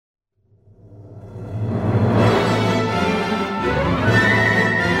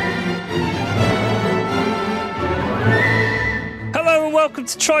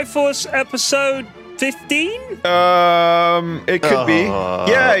to Triforce episode 15? It could be.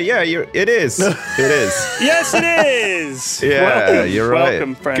 Yeah, it is. It is. Yes, it is. Yeah, welcome, you're right.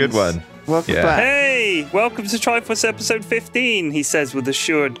 Welcome, friends. Good one. Welcome back. Hey, welcome to Triforce episode 15, he says with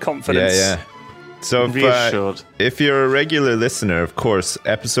assured confidence. Yeah. So if you're a regular listener, of course,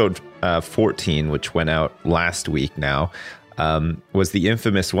 episode 14, which went out last week now, was the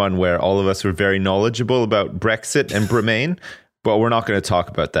infamous one where all of us were very knowledgeable about Brexit and Bremain. But we're not going to talk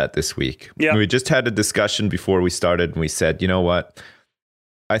about that this week. Yep. We just had a discussion before we started, and we said, you know what?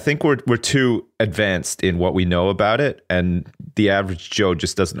 I think we're too advanced in what we know about it, and the average Joe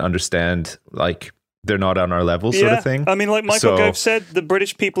just doesn't understand, like, they're not on our level sort of thing. I mean, like Michael Gove said, the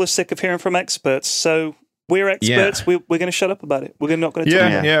British people are sick of hearing from experts, so we're experts. Yeah. We're going to shut up about it. We're not going to talk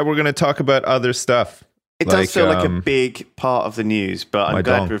about it. Yeah, we're going to talk about other stuff. It does feel like a big part of the news, but I'm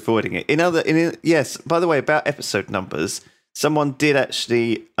glad we're avoiding it. Yes, by the way, about episode numbers, someone did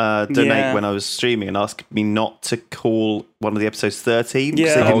actually donate when I was streaming and asked me not to call one of the episodes 13.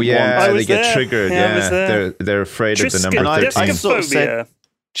 Yeah. They get triggered. Yeah, they're afraid of the number 13. I sort of said,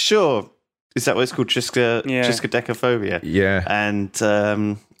 sure. Is that what it's called? Triskaidekaphobia. Yeah.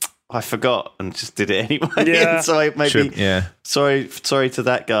 And I forgot and just did it anyway. Yeah. So I sorry to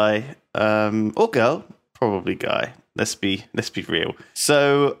that guy or girl, probably guy. Let's be real.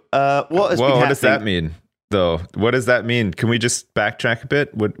 So what has been happening? What does that mean? Though, what does that mean? Can we just backtrack a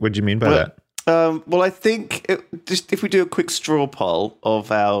bit? What do you mean by that? Well, I think just if we do a quick straw poll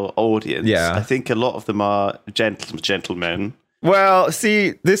of our audience, I think a lot of them are gentlemen. Well,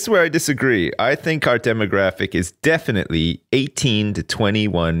 see, this is where I disagree. I think our demographic is definitely 18 to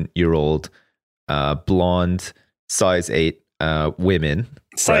 21-year-old blonde, size 8 women.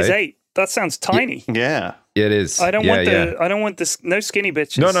 Size 8? That sounds tiny. Yeah. It is. I don't want this. No skinny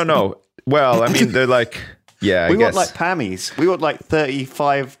bitches. No. Well, I mean, they're like, we want like Pammy's. We want like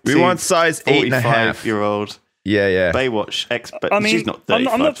 35. We want size 8.5-year-old. Yeah. Baywatch expert. I mean, she's not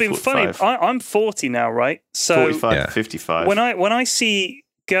 35. I'm not being funny. I'm 40 now, right? So 45 to 55. When I see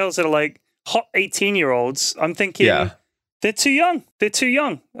girls that are like hot 18-year-olds, I'm thinking they're too young. They're too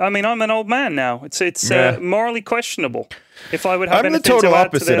young. I mean, I'm an old man now. It's morally questionable. If I would have I'm the total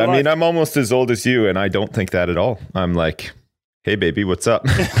opposite. I mean, I'm almost as old as you, and I don't think that at all. I'm like, hey, baby, what's up?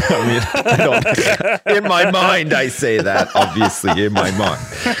 I mean, in my mind, I say that, obviously, in my mind.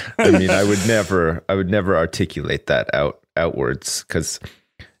 I mean, I would never articulate that outwards because,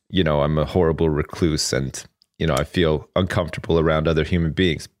 you know, I'm a horrible recluse and, you know, I feel uncomfortable around other human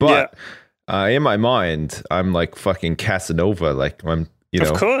beings. But in my mind, I'm like fucking Casanova. Like, I'm, you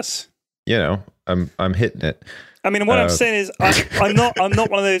know. Of course. You know, I'm hitting it. I mean, what I'm saying is, I'm not one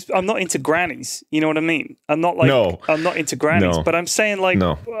of those. I'm not into grannies. You know what I mean? I'm not into grannies. But I'm saying, like,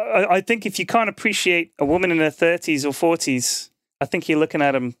 I think if you can't appreciate a woman in her 30s or 40s, I think you're looking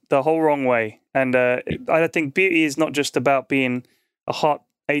at them the whole wrong way. And I think beauty is not just about being a hot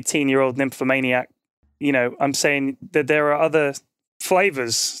 18-year-old nymphomaniac. You know, I'm saying that there are other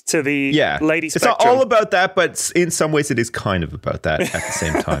flavors to the lady spectrum. It's not all about that, but in some ways it is kind of about that at the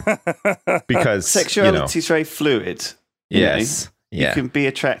same time. Because sexuality is very fluid. Yes. You can be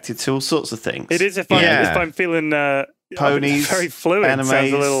attracted to all sorts of things. It is if I'm feeling ponies, very fluid. Animes.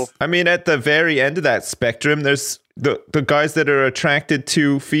 Sounds a little. I mean, at the very end of that spectrum, there's the guys that are attracted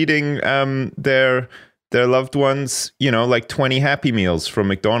to feeding their loved ones, you know, like 20 Happy Meals from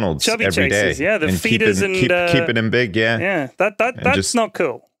McDonald's Chubby every chasers, day. Yeah, the feeders keeping them big, Yeah, that's not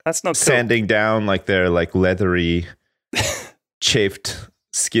cool. That's not cool. Sanding down like their like leathery, chafed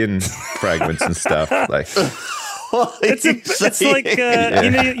skin fragments and stuff. Like it's like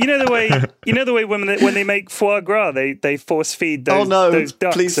you know the way women when they make foie gras they force feed those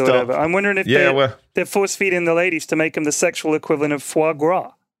ducks please or whatever. I'm wondering if they're force feeding the ladies to make them the sexual equivalent of foie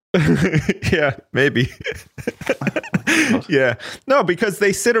gras. Yeah, maybe. Yeah, no, because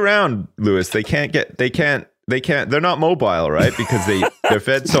they sit around, Lewis. They're not mobile, right? Because they're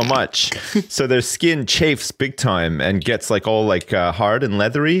fed so much, so their skin chafes big time and gets like all like hard and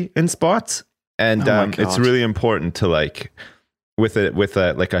leathery in spots. And it's really important to like with a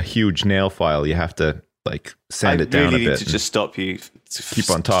like a huge nail file, you have to like sand it down a bit. I really need to just stop you to keep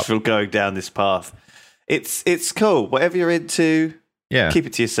on top from going down this path. It's cool. Whatever you're into. Yeah, keep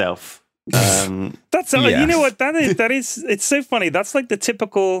it to yourself. That's you know what that is. It's so funny. That's like the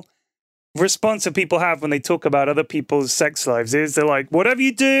typical response that people have when they talk about other people's sex lives. Is they're like, whatever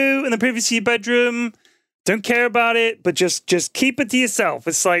you do in the privacy of your bedroom, don't care about it, but just keep it to yourself.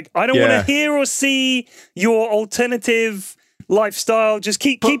 It's like I don't want to hear or see your alternative lifestyle. Just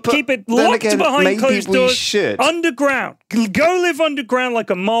keep it locked behind closed doors. Should. Underground. Go live underground like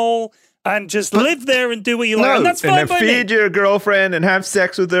a mole. and just live there and do what you like. And that's fine and then feed your girlfriend and have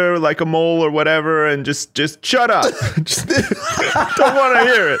sex with her like a mole or whatever, and just shut up. Just don't want to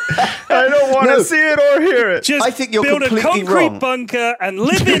hear it. I don't want to see it or hear it. Just I think you're build a completely concrete wrong. bunker and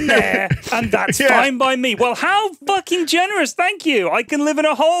live in there, and that's fine by me. Well, how fucking generous. Thank you. I can live in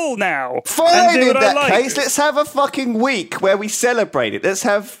a hole now. Fine, and do in what that I like. case, let's have a fucking week where we celebrate it. Let's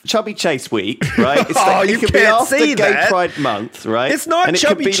have Chubby Chase Week, right? It's you it could be can't after say Gay that. Pride Month, right? It's not and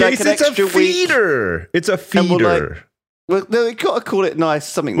Chubby it could be Chase, like an it's a extra feeder. Week. It's a feeder. Well, no, you got to call it nice,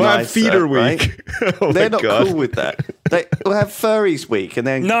 something We'll nice. have feeder week. Right? Oh They're my not God. cool with that. We'll have Furries Week, and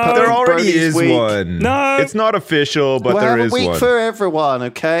then No. There already Bronies is week. one. No. It's not official, but We'll there have is a week one. for everyone,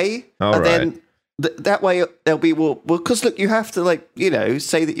 okay? All and right. then that way there'll be because look, you have to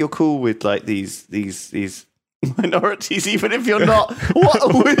say that you're cool with like these minorities, even if you're not. What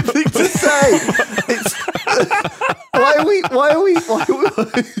a weird thing to say. It's why are we?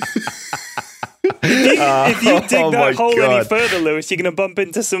 If you dig Oh that my hole any God. further, Lewis, you're going to bump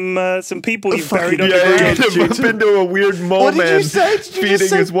into some people you've Fucking- buried Yeah, underground. you're gonna bump into a weird mole What did you man say? Did you just feeding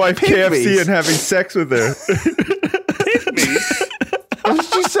say his wife pygmies? KFC and having sex with her. Pygmies? What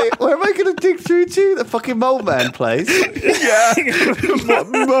did you say? Where am I going to dig through to? The fucking mole man place. Yeah,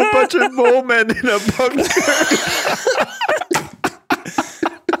 a bunch of mole men in a bunker.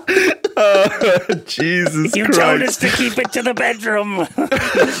 Jesus You Christ. told us to keep it to the bedroom.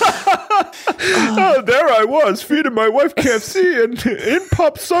 Oh, there I was feeding my wife KFC, and in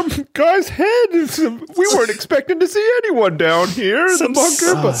popped some guy's head. And we weren't expecting to see anyone down here in the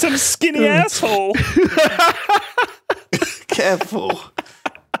bunker. But Some skinny asshole. Careful.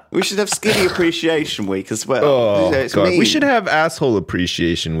 We should have Skinny Appreciation Week as well. oh It's God, we mean. should have Asshole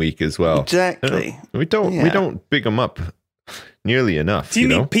Appreciation Week as well. Exactly. We don't big them up nearly enough. Do you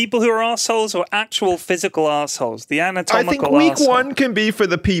mean know? people who are assholes or actual physical assholes? The I anatomical think week arsehole. 1 can be for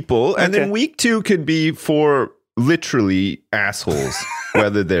the people, and Okay. then week 2 can be for literally assholes,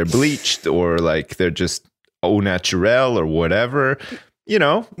 whether they're bleached or like they're just au naturel or whatever. You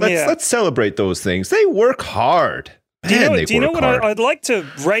know, let's celebrate those things. They work hard. Do you Man, know what hard. I'd like to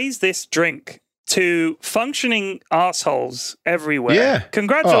raise this drink to functioning assholes everywhere. Yeah.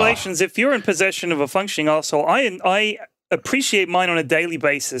 Congratulations if you're in possession of a functioning asshole. I appreciate mine on a daily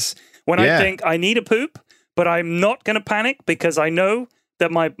basis when I think I need a poop, but I'm not going to panic because I know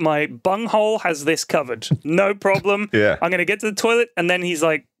that my bunghole has this covered. No problem. Yeah. I'm going to get to the toilet, and then he's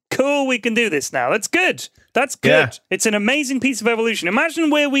like, cool, we can do this now. That's good. That's good. Yeah. It's an amazing piece of evolution.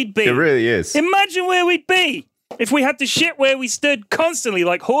 Imagine where we'd be. It really is. Imagine where we'd be if we had to shit where we stood constantly,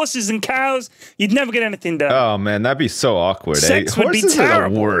 like horses and cows. You'd never get anything done. Oh man, that'd be so awkward. Sex would be horses are the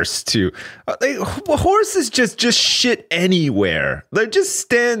terrible. worst too. Horses just shit anywhere. They just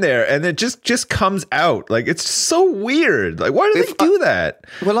stand there and it just comes out. Like it's so weird. Like why do they do that?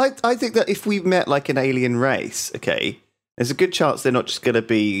 Well, I think that if we met like an alien race, okay, there's a good chance they're not just going to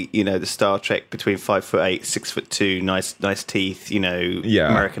be, the Star Trek between 5'8", 6'2", nice teeth,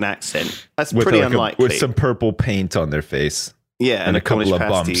 American accent. That's With pretty like unlikely. with some purple paint on their face. Yeah, and a couple Cornish of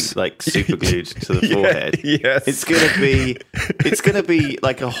pasty, bumps. like super glued to the forehead. Yes. It's gonna be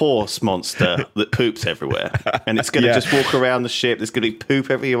like a horse monster that poops everywhere, and it's gonna just walk around the ship. There's gonna be poop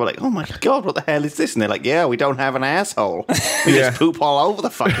everywhere. We're like, oh my God, what the hell is this? And they're like, yeah, we don't have an asshole. We just poop all over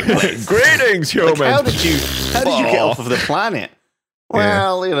the fucking place. Greetings, human. Like, how did you get off of the planet?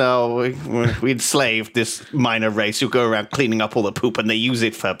 Well, we enslaved this minor race who go around cleaning up all the poop, and they use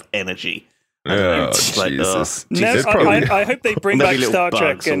it for energy. Oh, Like, Jesus. I hope they bring back Maybe little Star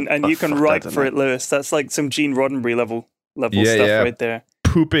Trek bugs or- and you can I write don't for know. it, Lewis. That's like some Gene Roddenberry level Yeah, stuff yeah. right there.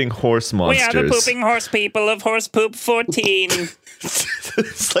 Pooping horse monsters. We are the pooping horse people of Horse Poop 14.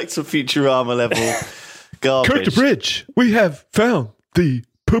 It's like some Futurama level garbage. Kirk the Bridge, we have found the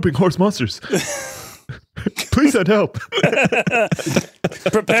pooping horse monsters. Please send help.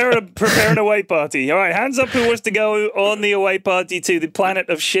 Prepare an away party. All right, hands up who wants to go on the away party to the planet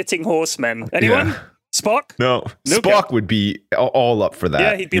of shitting horsemen. Anyone? Yeah. Spock? No, Okay. Spock would be all up for that.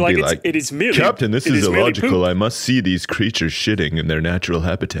 Yeah, he'd be like, it is merely... Captain, this it is merely illogical. poop." I must see these creatures shitting in their natural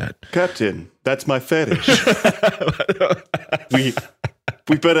habitat. Captain, that's my fetish.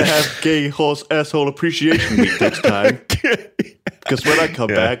 we better have Gay Horse Asshole Appreciation Week next time. Because when I come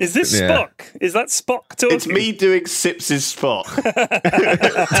back, Is this Yeah. Spock? Is that Spock talking? it's me doing Sips' Spock.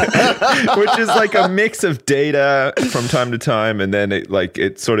 Which is like a mix of data from time to time, and then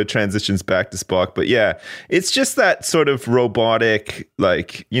it sort of transitions back to Spock. But yeah, it's just that sort of robotic,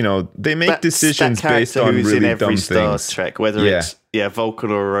 they make decisions that based character on who's really in every dumb Star things. Trek, whether Yeah. it's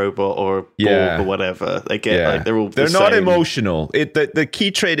Vulcan or a robot or a Borg or whatever. They get like they're not emotional. The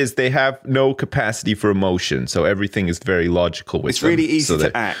key trait is they have no capacity for emotion, so everything is very logical with It's really easy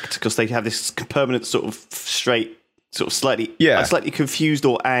to act because they have this permanent sort of straight, sort of slightly confused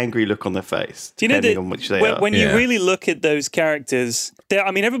or angry look on their face. Do you know that when you really look at those characters,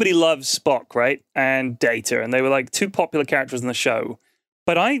 everybody loves Spock, right? And Data, and they were like two popular characters in the show.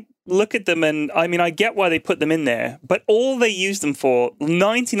 But I look at them and I get why they put them in there, but all they use them for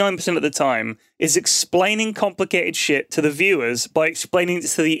 99% of the time is explaining complicated shit to the viewers by explaining it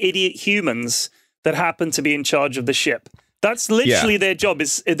to the idiot humans that happen to be in charge of the ship. That's literally their job.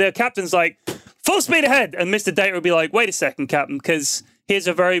 Is their captain's like, full speed ahead, and Mr. Data will be like, wait a second, Captain, because here's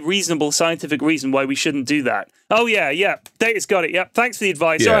a very reasonable scientific reason why we shouldn't do that. Oh yeah, Data's got it. Yep, thanks for the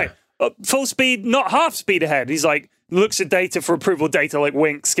advice. All right, full speed, not half speed ahead. He's like, looks at Data for approval. Data like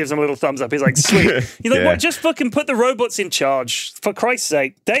winks, gives him a little thumbs up. He's like, sweet. You're like, what? Just fucking put the robots in charge, for Christ's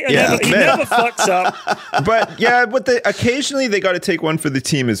sake. Data never fucks up. But occasionally they got to take one for the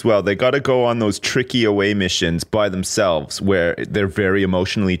team as well. They got to go on those tricky away missions by themselves where they're very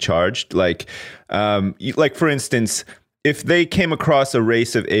emotionally charged. Like for instance, if they came across a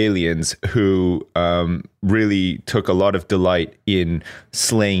race of aliens who really took a lot of delight in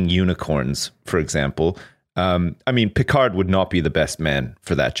slaying unicorns, for example. Picard would not be the best man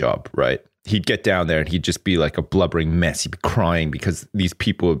for that job, right? He'd get down there and he'd just be like a blubbering mess. He'd be crying because these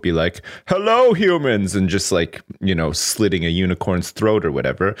people would be like, hello, humans, and just like, slitting a unicorn's throat or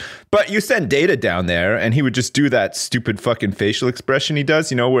whatever. But you send Data down there and he would just do that stupid fucking facial expression he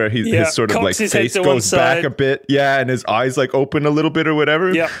does, where his sort of like face goes back a bit. Yeah, and his eyes like open a little bit or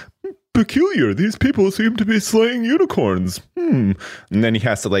whatever. Yeah. Peculiar. These people seem to be slaying unicorns. And then he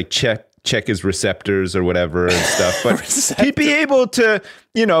has to like check his receptors or whatever and stuff, but he'd be able to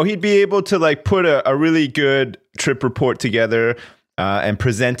like put a really good trip report together and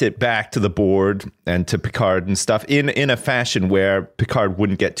present it back to the board and to Picard and stuff in a fashion where Picard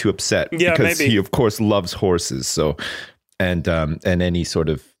wouldn't get too upset because he of course loves horses. So and any sort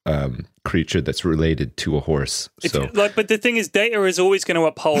of creature that's related to a horse. But the thing is, Data is always going to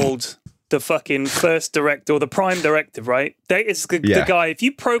uphold the fucking first directive or the prime directive, right? Data's the guy. If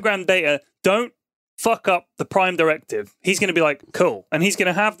you program Data, don't fuck up the prime directive. He's going to be like, cool. And he's going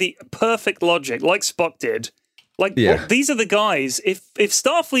to have the perfect logic like Spock did. These are the guys. If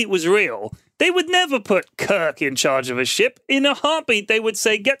Starfleet was real, they would never put Kirk in charge of a ship. In a heartbeat, they would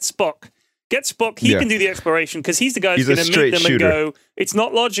say, get Spock. He can do the exploration because he's the guy who's going to meet them and go, it's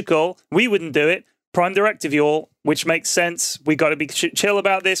not logical. We wouldn't do it. Prime directive, y'all, which makes sense. We got to be chill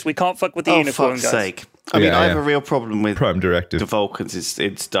about this. We can't fuck with the unicorn guys. For fuck's sake. I have a real problem with Prime directive. The Vulcans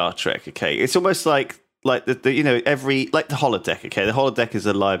in Star Trek. Okay, it's almost like the holodeck. Okay, the holodeck is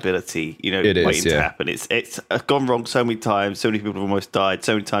a liability. Waiting to happen. It's gone wrong so many times. So many people have almost died.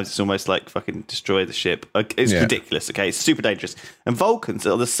 So many times it's almost like fucking destroy the ship. It's ridiculous. Okay, it's super dangerous. And Vulcans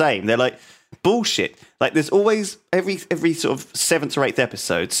are the same. They're like bullshit. Like there's always every sort of 7th or 8th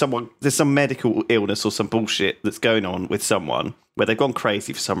episode, there's some medical illness or some bullshit that's going on with someone where they've gone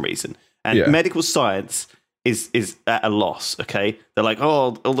crazy for some reason, and medical science is at a loss. Okay, they're like,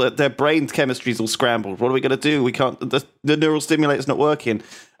 their brain chemistry is all scrambled. What are we going to do? We can't. The neural stimulator's not working,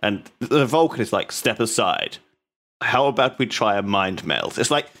 and the Vulcan is like, step aside. How about we try a mind meld?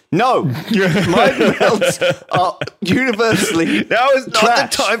 It's like, no, mind melds are universally now is not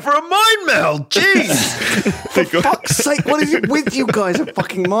trash. The time for a mind meld. Jeez. For fuck's sake, what is it with you guys at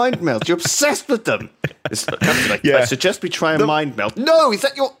fucking mind melds? You're obsessed with them. I suggest we try a mind meld. No, is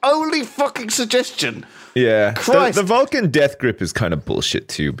that your only fucking suggestion? Yeah, the Vulcan death grip is kind of bullshit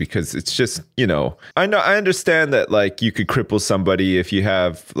too, because it's just, I understand that like you could cripple somebody if you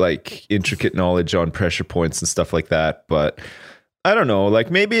have like intricate knowledge on pressure points and stuff like that, but I don't know,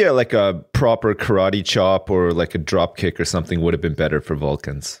 like maybe a proper karate chop or like a drop kick or something would have been better for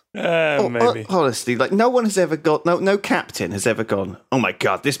Vulcans. Maybe. Honestly, like no one has ever no captain has ever gone, oh my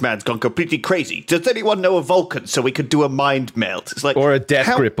god, this man's gone completely crazy. Does anyone know a Vulcan so we could do a mind melt? It's like, or a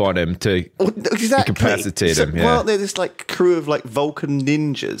death grip on him to incapacitate him. Yeah. Well, they're this like crew of like Vulcan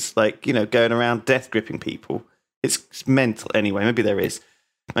ninjas, like, going around death gripping people. It's mental. Anyway, maybe there is.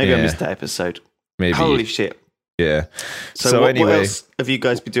 Maybe I missed that episode. Maybe. Holy shit. Yeah. So what else have you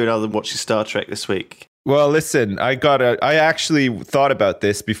guys been doing other than watching Star Trek this week? Well, listen, I actually thought about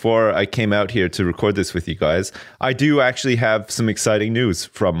this before I came out here to record this with you guys. I do actually have some exciting news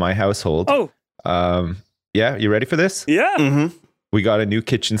from my household. Oh. Yeah, you ready for this? Yeah. Mm-hmm. We got a new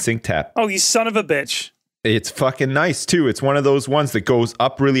kitchen sink tap. Oh, you son of a bitch. It's fucking nice too. It's one of those ones that goes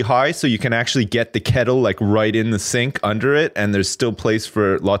up really high so you can actually get the kettle like right in the sink under it, and there's still place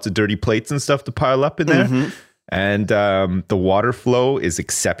for lots of dirty plates and stuff to pile up in there. Mm-hmm. And the water flow is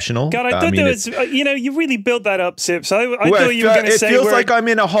exceptional. God, I thought there was, you really built that up, Sips. I thought you were going to say it feels like I'm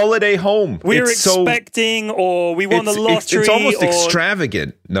in a holiday home. We're expecting, or we won the lottery. It's almost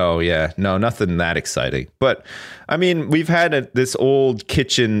extravagant. No, nothing that exciting. But I mean, we've had this old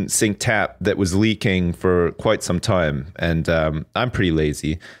kitchen sink tap that was leaking for quite some time, and I'm pretty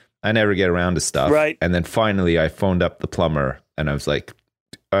lazy. I never get around to stuff. Right. And then finally, I phoned up the plumber, and I was like,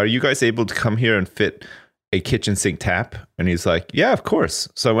 "Are you guys able to come here and fit a kitchen sink tap?" And he's like, "Yeah, of course."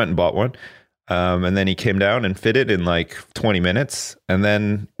 So I went and bought one. And then he came down and fit it in like 20 minutes. And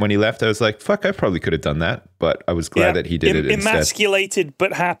then when he left, I was like, fuck, I probably could have done that. But I was glad that he did it instead. Emasculated,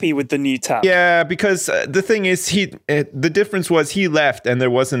 but happy with the new tap. Yeah, because the thing is, the difference was he left and there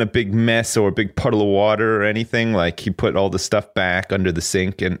wasn't a big mess or a big puddle of water or anything. Like he put all the stuff back under the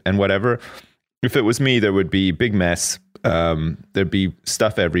sink and whatever. If it was me, there would be big mess. There'd be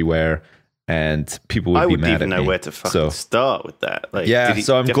stuff everywhere. And people would be mad at me. I wouldn't even know where to fucking start with that. Like,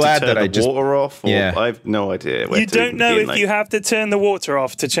 so I'm glad that I just water off. Or I have no idea. You don't know if you have to turn the water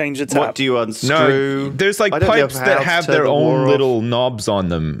off to change the tap. What do you unscrew? No, there's like pipes that have their own little knobs on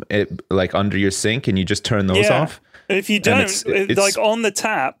them, like under your sink, and you just turn those off. If you don't, it's like on the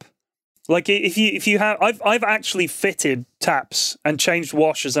tap, like if you have, I've actually fitted taps and changed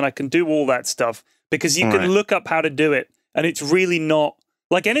washers, and I can do all that stuff because you can look up how to do it, and it's really not.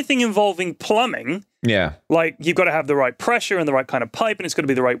 Like anything involving plumbing, like you've got to have the right pressure and the right kind of pipe, and it's got to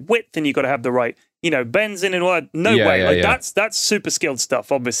be the right width, and you've got to have the right, benzene and all that. No way. That's super skilled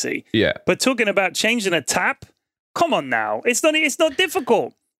stuff, obviously. Yeah. But talking about changing a tap, come on now. It's not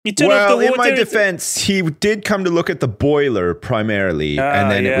difficult. You turn off the water. In my defense, he did come to look at the boiler primarily,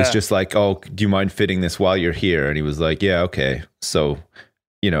 and then it was just like, oh, do you mind fitting this while you're here? And he was like, yeah, okay. So,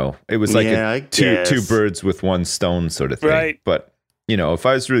 it was like two birds with one stone sort of thing. Right. But if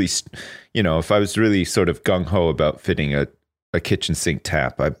I was really, sort of gung ho about fitting a kitchen sink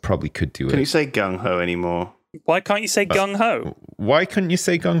tap, I probably could do it. Can you say gung ho anymore? Why can't you say gung ho? Why couldn't you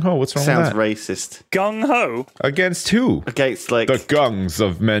say gung ho? What's wrong with that? Sounds racist. Gung ho against who? Against the gungs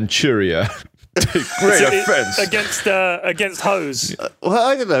of Manchuria. Take great offense against hoes. Well,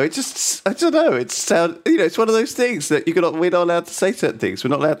 I don't know. I don't know. It's one of those things that we're not allowed to say certain things.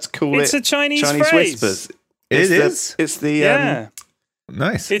 We're not allowed to call it. It's a Chinese phrase. Whispers. It's the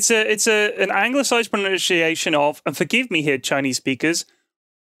nice. It's an anglicized pronunciation of, and forgive me here, Chinese speakers,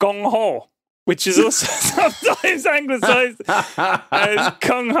 gong ho, which is also sometimes anglicized as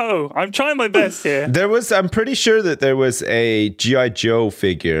kung ho. I'm trying my best here. I'm pretty sure that there was a G.I. Joe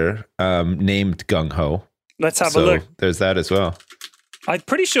figure named Gung Ho. Let's have a look. There's that as well. I'm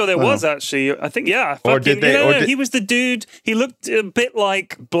pretty sure there was actually. I think, yeah. He was the dude. He looked a bit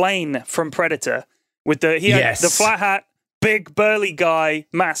like Blaine from Predator with he had the flat hat. Big, burly guy,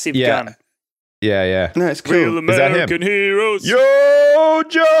 massive gun. Yeah. No, it's cool. Real American heroes. Yo,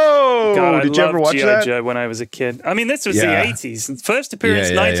 Joe! God, Did you ever watch G.I. that? Joe when I was a kid. I mean, this was the 80s. First appearance,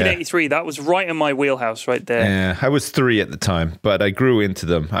 1983. That was right in my wheelhouse right there. Yeah, I was 3 at the time, but I grew into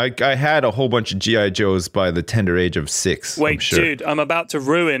them. I had a whole bunch of G.I. Joes by the tender age of 6. Wait, dude, I'm about to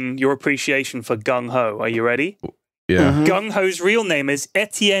ruin your appreciation for Gung Ho. Are you ready? Yeah. Mm-hmm. Gung Ho's real name is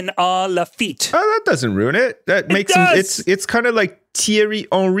Etienne R. Lafitte. Oh, that doesn't ruin it. That makes him. It's kind of like Thierry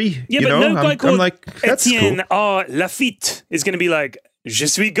Henry. Yeah, but no guy called Etienne R. Lafitte is going to be like, Je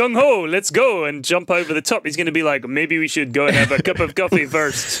suis Gung Ho, let's go, and jump over the top. He's going to be like, maybe we should go and have a cup of coffee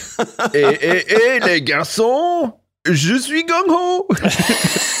first. Les garçons, je suis Gung Ho.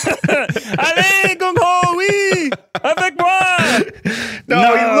 Allez, Gung Ho, oui, avec moi.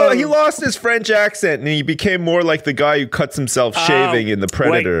 No, he lost his French accent and he became more like the guy who cuts himself shaving in The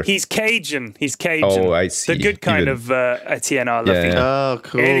Predator. Wait, he's Cajun. Oh, I see. The good kind of Etienne R. Lafitte. Oh,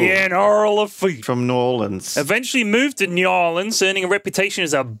 cool. Etienne R. Lafitte. From New Orleans. Eventually moved to New Orleans, earning a reputation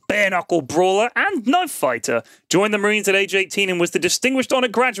as a bare-knuckle brawler and knife fighter. Joined the Marines at age 18 and was the Distinguished Honor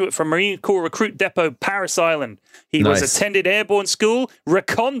Graduate from Marine Corps Recruit Depot, Paris Island. He was attended Airborne School,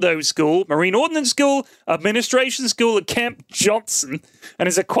 Recondo School, Marine Ordnance School, Administration School at Camp Johnson, and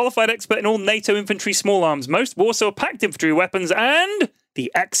is a qualified expert in all NATO infantry small arms, most Warsaw packed infantry weapons, and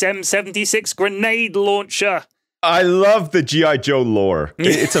the XM-76 grenade launcher. I love the G.I. Joe lore.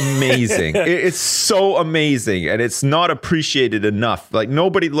 It's amazing. It's so amazing, and it's not appreciated enough. Like,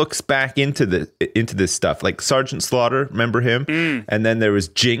 nobody looks back into this stuff. Like Sergeant Slaughter, remember him? And then there was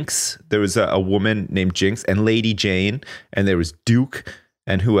Jinx. There was a woman named Jinx, and Lady Jane, and there was Duke,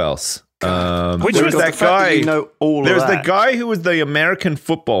 and who else? Which was that guy? There's the guy who was the American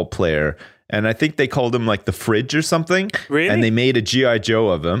football player. And I think they called him like the Fridge or something. Really? And they made a G.I. Joe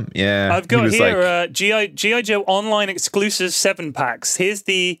of him. Yeah. I've got here G.I. Joe online exclusive 7-packs. Here's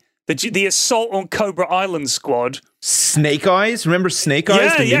the The assault on Cobra Island squad. Snake Eyes, remember Snake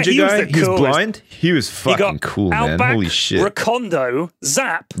Eyes, the ninja guy? He's blind. He was fucking cool, man. Holy shit. Rakondo,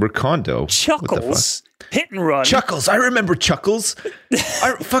 Zap, Chuckles, Hit and Run. Chuckles, I remember Chuckles.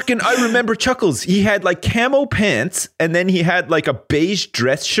 I remember Chuckles. He had like camo pants, and then he had like a beige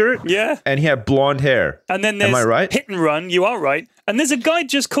dress shirt. Yeah. And he had blonde hair. And then there's Am I right? Hit and Run, you are right. And there's a guy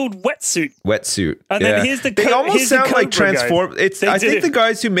just called Wetsuit. And yeah. then here's the They almost sound like Transformers. I think the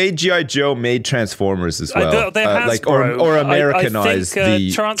guys who made G.I. Joe made Transformers as well. They're Hasbro. Or Americanized I think,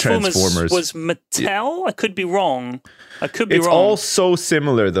 the Transformers. Was Mattel? I could be wrong. It's all so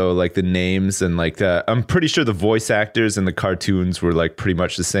similar though, like the names and like I'm pretty sure the voice actors and the cartoons were like pretty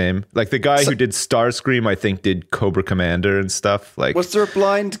much the same. Like the guy who did Starscream, I think did Cobra Commander and stuff. Like, was there a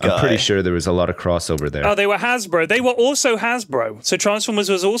blind guy? I'm pretty sure there was a lot of crossover there. Oh, they were Hasbro. They were also Hasbro. So Transformers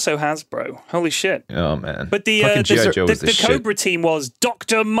was also Hasbro. Holy shit. Oh man. But the Cobra team was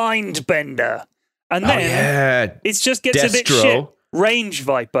Dr. Mindbender. And then it just gets Destro. a bit shit. Range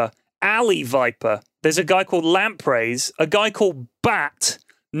Viper, Alley Viper. There's a guy called Lampreys, a guy called Bat,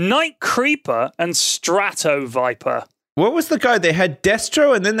 Night Creeper, and Strato Viper. What was the guy? They had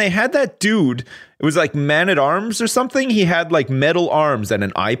Destro, and then they had that dude. It was like Man-at-Arms or something. He had like metal arms and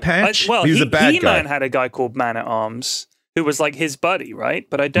an eye patch. He was a bad guy. He-Man had a guy called Man-at-Arms who was like his buddy, right?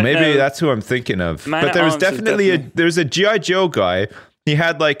 But I don't know. Maybe that's who I'm thinking of. But there was definitely there's a G.I. Joe guy. He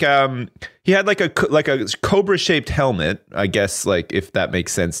had like a cobra shaped helmet, I guess, like if that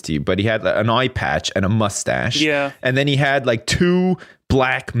makes sense to you. But he had an eye patch and a mustache. Yeah. And then he had like 2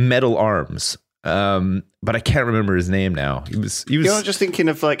 black metal arms. But I can't remember his name now. He was. You're not just thinking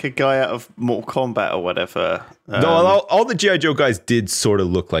of like a guy out of Mortal Kombat or whatever. No, all the G.I. Joe guys did sort of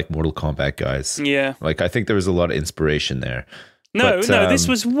look like Mortal Kombat guys. Yeah. Like I think there was a lot of inspiration there. No, this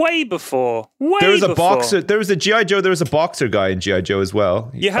was way before. There was a boxer. There was a G.I. Joe. There was a boxer guy in G.I. Joe as well.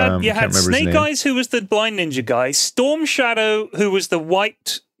 You had Snake Eyes, who was the blind ninja guy. Storm Shadow, who was the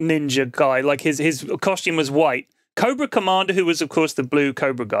white ninja guy. Like his costume was white. Cobra Commander, who was of course the blue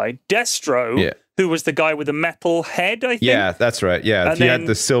Cobra guy. Destro, who was the guy with the metal head. I think. Yeah, that's right. Yeah, he had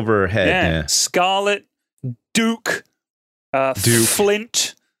the silver head. Yeah. Scarlet, Duke,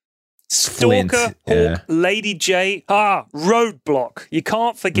 Flint. Stalker, Hawk, Lady J, Roadblock. You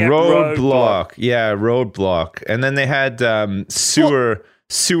can't forget Roadblock. Yeah, Roadblock. And then they had Sewer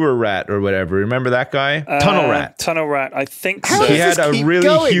Rat or whatever. Remember that guy? Tunnel Rat. I think so. He had a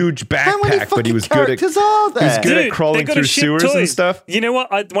really huge backpack, but he was good at crawling through sewers and stuff. You know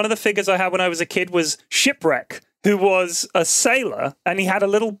what? One of the figures I had when I was a kid was Shipwreck, who was a sailor, and he had a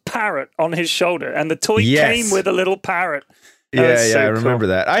little parrot on his shoulder, and the toy came with a little parrot. I remember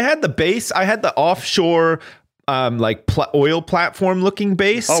that. I had the base. I had the offshore, oil platform looking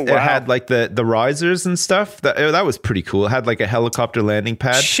base. Oh, wow. It had like the risers and stuff. That was pretty cool. It had like a helicopter landing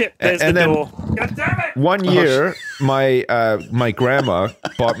pad. Shit, there's the door. God damn it! One year, my grandma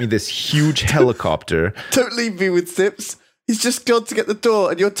bought me this huge helicopter. Don't leave me with Sips. He's just gone to get the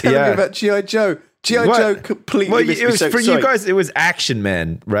door, and you're telling me about G.I. Joe. G.I. Joe completely missed me. For you guys, it was Action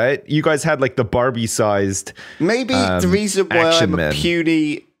Man, right? You guys had like the Barbie-sized. Maybe the reason why I'm a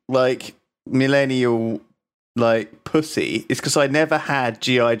puny, like, millennial, like, pussy is because I never had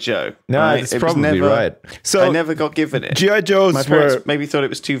G.I. Joe. No, right? It's probably right. So I never got given it. G.I. Joe's My parents maybe thought it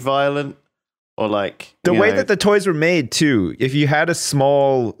was too violent. Or like the way that the toys were made too. If you had a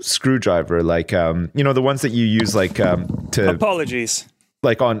small screwdriver, like the ones that you use like to apologies.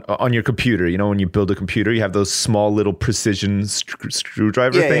 Like on your computer, when you build a computer, you have those small little precision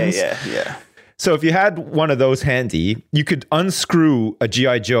screwdriver things. Yeah. So if you had one of those handy, you could unscrew a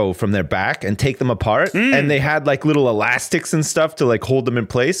G.I. Joe from their back and take them apart. And they had like little elastics and stuff to like hold them in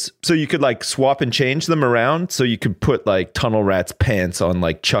place. So you could like swap and change them around. So you could put like Tunnel Rat's pants on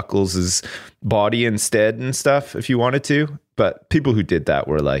like Chuckles' body instead and stuff if you wanted to. But people who did that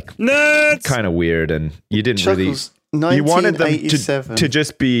were like kind of weird, and you didn't Chuckles. You wanted them to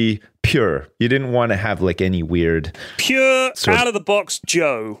just be pure. You didn't want to have like any weird... Pure, out of the box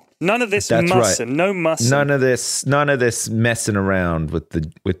Joe. None of this mussing. Right. No mussing. None of this messing around with the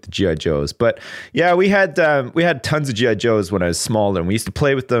G.I. Joes. But yeah, we had tons of G.I. Joes when I was smaller, and we used to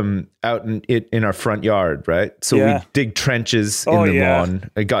play with them out in our front yard, right? So we'd dig trenches in the lawn.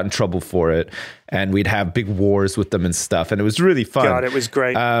 I got in trouble for it. And we'd have big wars with them and stuff. And it was really fun. God, it was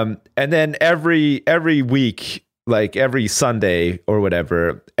great. And then every week... like every Sunday or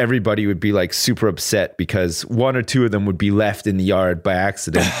whatever, everybody would be like super upset because one or two of them would be left in the yard by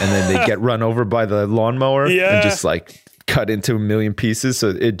accident, and then they'd get run over by the lawnmower and just like cut into a million pieces. So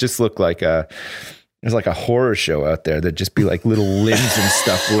it just looked like there's like a horror show out there. There'd just be like little limbs and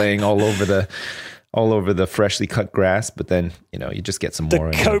stuff laying all over all over the freshly cut grass, but then, you just get some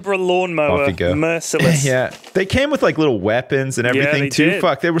more. The Cobra lawnmower, merciless. Yeah. They came with like little weapons and everything too. Did.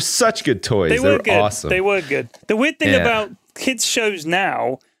 Fuck, they were such good toys. They were good. Awesome. They were good. The weird thing about kids shows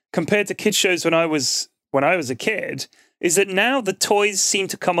now compared to kids shows when I was a kid is that now the toys seem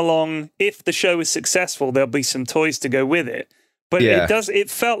to come along. If the show is successful, there'll be some toys to go with it. But it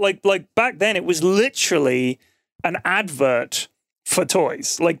felt like back then it was literally an advert for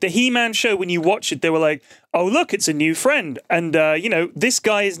toys. Like the He-Man show, when you watch it, they were like, oh, look, it's a new friend. And, this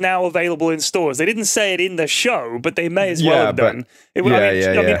guy is now available in stores. They didn't say it in the show, but they may as well have done. I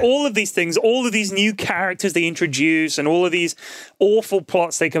mean, all of these things, all of these new characters they introduce and all of these awful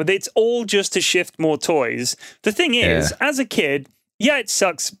plots they come, it's all just to shift more toys. The thing is, as a kid, it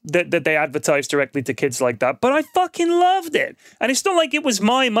sucks that they advertise directly to kids like that, but I fucking loved it. And it's not like it was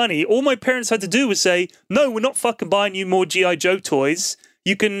my money. All my parents had to do was say, no, we're not fucking buying you more G.I. Joe toys.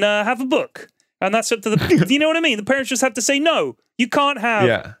 You can have a book. And that's up to the... you know what I mean? The parents just have to say, no, you can't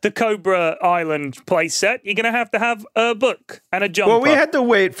have the Cobra Island play set. You're going to have a book and a jumper. Well, we had to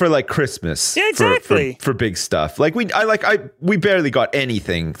wait for like Christmas. Yeah, exactly. For big stuff. Like we barely got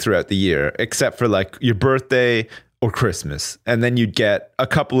anything throughout the year except for like your birthday or Christmas. And then you'd get a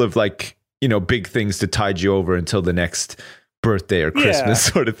couple of like, big things to tide you over until the next birthday or Christmas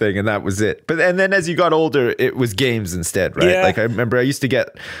sort of thing. And that was it. And then as you got older, it was games instead, right? Yeah. Like I remember I used to get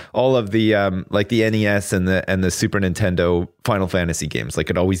all of the, like the NES and the Super Nintendo Final Fantasy games. Like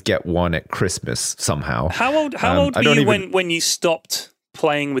I'd always get one at Christmas somehow. How old were you when you stopped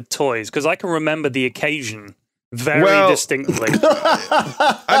playing with toys? Because I can remember the occasion very distinctly.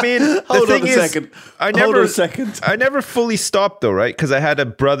 I mean, hold on a second. I never fully stopped though, right? Because I had a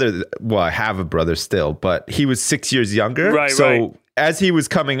brother. Well, I have a brother still, but he was 6 years younger. Right. So as he was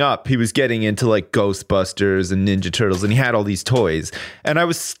coming up, he was getting into like Ghostbusters and Ninja Turtles, and he had all these toys. And I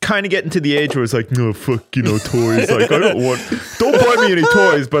was kind of getting to the age where it's like, no, fuck, toys. Like don't buy me any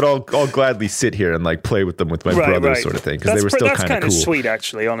toys, but I'll gladly sit here and like play with them with my brother, sort of thing, because they were still kind of cool. That's kind of sweet,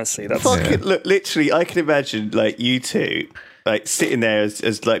 actually. Honestly, that's look. Literally, I can imagine like you two. Like sitting there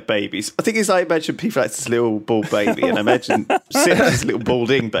as like babies. I think I imagine people like this little bald baby, and I imagine sitting as this little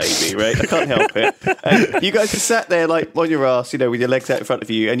balding baby, right? I can't help it. And you guys just sat there like on your ass, with your legs out in front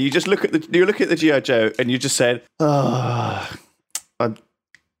of you, and you just look at the G.I. Joe, and you just said, "Oh,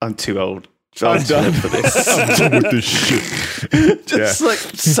 I'm too old. I'm done for this. I'm done with this shit." Just like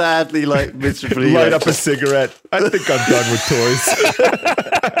sadly, like miserably, light up a cigarette. I think I'm done with toys.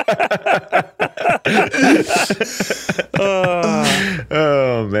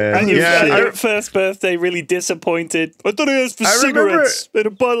 Oh man! And your first birthday, really disappointed. I thought it was for cigarettes and a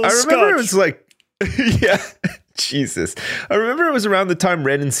bottle of scotch. I remember it was like, Jesus. I remember it was around the time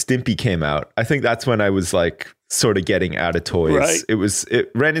Ren and Stimpy came out. I think that's when I was like sort of getting out of toys. Right.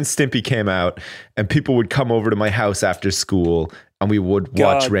 Ren and Stimpy came out, and people would come over to my house after school, and we would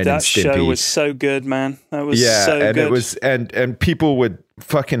watch Ren and Stimpy. That show was so good, man. That was so good. It was, and people would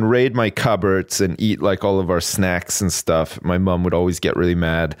fucking raid my cupboards and eat like all of our snacks and stuff. My mom would always get really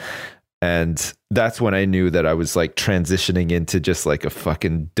mad. And that's when I knew that I was like transitioning into just like a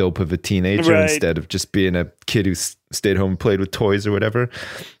fucking dope of a teenager instead of just being a kid who stayed home and played with toys or whatever.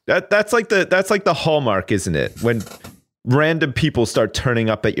 That's like the hallmark, isn't it? When random people start turning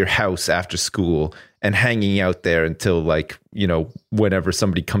up at your house after school and hanging out there until like, whenever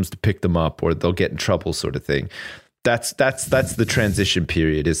somebody comes to pick them up or they'll get in trouble, sort of thing. That's the transition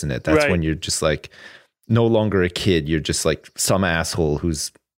period, isn't it? That's when you're just like no longer a kid. You're just like some asshole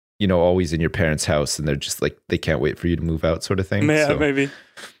who's, always in your parents' house, and they're just like, they can't wait for you to move out, sort of thing. Yeah, maybe.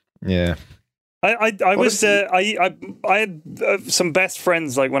 Yeah. I had some best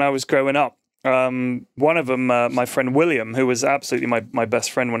friends like when I was growing up. One of them, my friend William, who was absolutely my best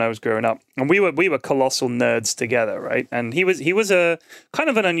friend when I was growing up, and we were colossal nerds together, right? And he was a kind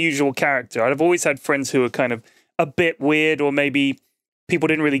of an unusual character. I've always had friends who were kind of a bit weird, or maybe people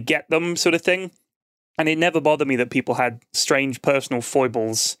didn't really get them, sort of thing. And it never bothered me that people had strange personal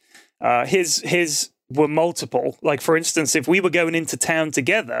foibles. His were multiple. Like, for instance, if we were going into town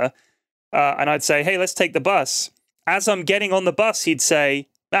together, and I'd say, hey, let's take the bus. As I'm getting on the bus, he'd say,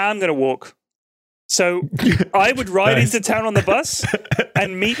 I'm going to walk. So I would ride into town on the bus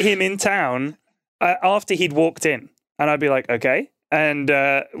and meet him in town after he'd walked in. And I'd be like, okay. And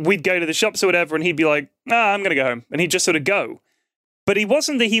we'd go to the shops or whatever, and he'd be like, I'm going to go home. And he'd just sort of go. But he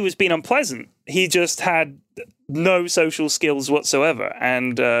wasn't that he was being unpleasant. He just had no social skills whatsoever.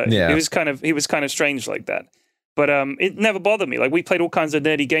 And he was kind of strange like that. But it never bothered me. Like, we played all kinds of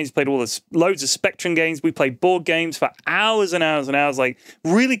nerdy games, played loads of Spectrum games. We played board games for hours and hours and hours, like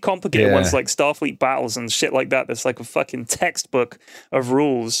really complicated ones like Starfleet Battles and shit like that. That's like a fucking textbook of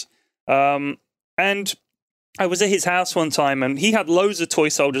rules. And And I was at his house one time, and he had loads of toy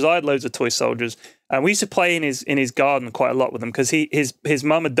soldiers. I had loads of toy soldiers, and we used to play in his garden quite a lot with them because his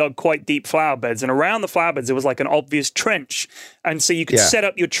mum had dug quite deep flower beds, and around the flower beds there was like an obvious trench, and so you could set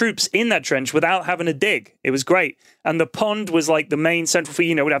up your troops in that trench without having to dig. It was great, and the pond was like the main central for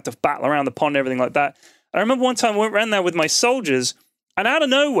we'd have to battle around the pond and everything like that. I remember one time I went around there with my soldiers, and out of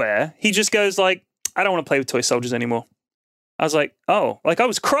nowhere he just goes like, "I don't want to play with toy soldiers anymore." I was like, oh, like I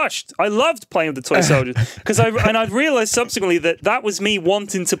was crushed. I loved playing with the toy soldiers because I realized subsequently that was me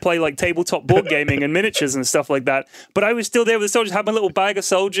wanting to play like tabletop board gaming and miniatures and stuff like that. But I was still there with the soldiers, had my little bag of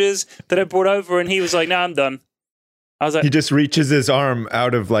soldiers that I brought over, and he was like, "Nah, I'm done." I was like, he just reaches his arm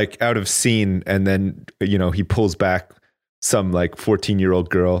out of scene, and then he pulls back some like 14-year-old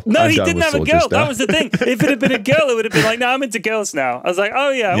girl. No, he didn't have a girl. That was the thing. If it had been a girl, it would have been like, "No, I'm into girls now." I was like,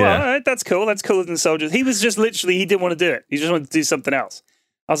 "Oh yeah, well, all right, that's cool. That's cooler than soldiers." He was just literally, he didn't want to do it. He just wanted to do something else.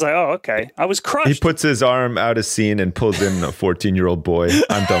 I was like, "Oh, okay." I was crushed. He puts his arm out of scene and pulls in a 14-year-old boy.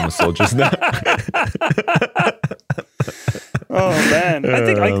 I'm done with soldiers now. Oh man,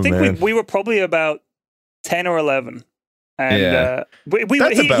 I think we were probably about 10 or 11. And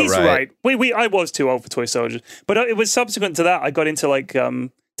he's right. I was too old for toy soldiers, but it was subsequent to that I got into like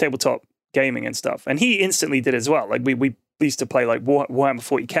tabletop gaming and stuff, and he instantly did as well. Like we used to play like Warhammer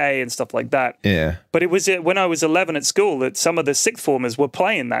 40k and stuff like that. Yeah. But it was when I was 11 at school that some of the sixth formers were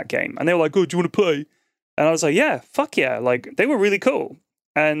playing that game, and they were like, "Oh, do you want to play?" And I was like, "Yeah, fuck yeah!" Like they were really cool,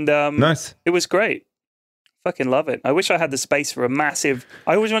 and nice. It was great. Fucking love it. I wish I had the space for a massive.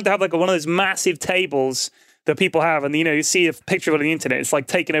 I always wanted to have like one of those massive tables that people have, and you see a picture of it on the internet. It's like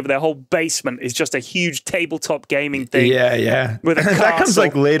taking over their whole basement. Is just a huge tabletop gaming thing. Yeah. With a that comes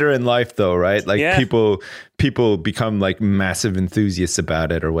like later in life, though, right? Like people become like massive enthusiasts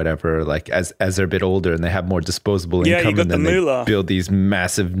about it or whatever. Like as they're a bit older and they have more disposable income, and then they build these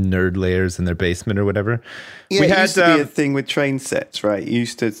massive nerd layers in their basement or whatever. Yeah, it used to be a thing with train sets, right? It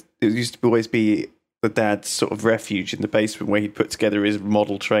used to always be the dad's sort of refuge in the basement where he'd put together his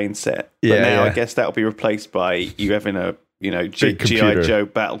model train set. But now I guess that'll be replaced by you having a G.I. Joe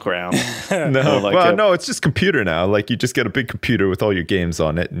Battleground. No, it's just computer now. Like you just get a big computer with all your games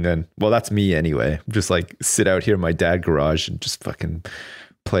on it, and then that's me anyway. Just like sit out here in my dad's garage and just fucking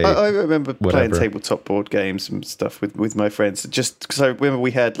play. I remember playing tabletop board games and stuff with my friends. Just because I remember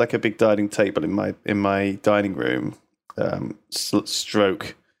we had like a big dining table in my dining room,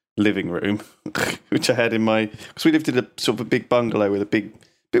 stroke living room, which I had in because we lived in a sort of a big bungalow with a bit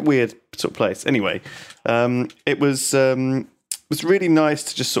weird sort of place. Anyway, it was really nice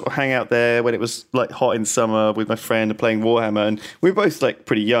to just sort of hang out there when it was like hot in summer with my friend and playing Warhammer. And we were both like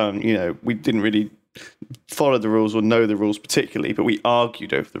pretty young, we didn't really follow the rules or know the rules particularly, but we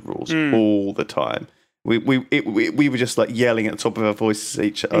argued over the rules all the time. We were just like yelling at the top of our voices at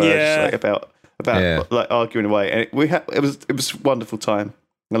each other, just, like, about like arguing away. And it was a wonderful time.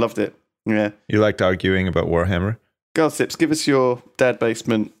 I loved it. Yeah. You liked arguing about Warhammer? Garsips, give us your dad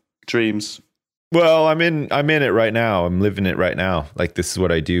basement dreams. Well, I'm in it right now. I'm living it right now. Like this is what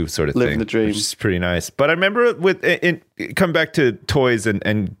I do, sort of living the dream. Which is pretty nice. But I remember come back to toys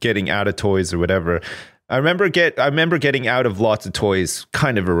and getting out of toys or whatever. I remember getting out of lots of toys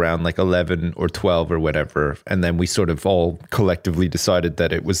kind of around like 11 or 12 or whatever, and then we sort of all collectively decided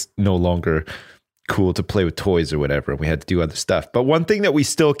that it was no longer cool to play with toys or whatever, and we had to do other stuff. But one thing that we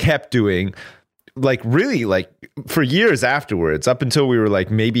still kept doing, like really like for years afterwards, up until we were like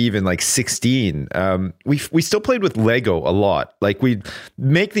maybe even like 16, we still played with Lego a lot. Like we'd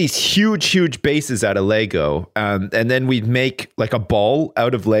make these huge bases out of Lego, and then we'd make like a ball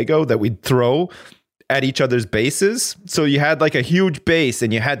out of Lego that we'd throw at each other's bases. So you had like a huge base,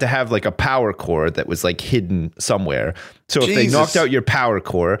 and you had to have like a power core that was like hidden somewhere. So if they knocked out your power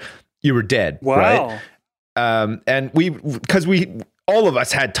core, you were dead. Wow. Right? And because all of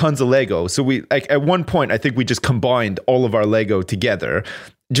us had tons of Lego. So we, like, at one point, I think we just combined all of our Lego together,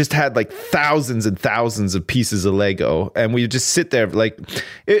 just had like thousands and thousands of pieces of Lego. And we just sit there, like,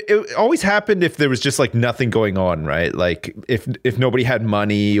 it always happened if there was just like nothing going on, right? Like if nobody had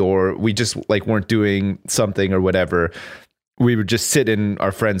money, or we just like weren't doing something or whatever, we would just sit in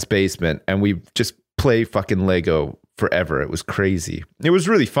our friend's basement and we just play fucking Lego forever. It was crazy. It was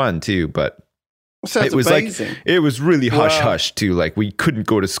really fun too, but it was amazing. Like, it was really hush too. Like we couldn't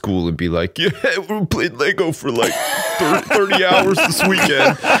go to school and be like, yeah, we played Lego for like 30 hours this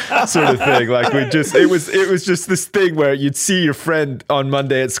weekend, sort of thing. Like it was just this thing where you'd see your friend on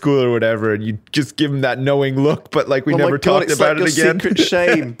Monday at school or whatever, and you'd just give him that knowing look, but like we never talked about it again. Secret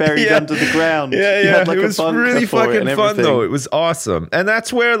shame buried under the ground. Yeah. Like, it was really fucking fun though. It was awesome. And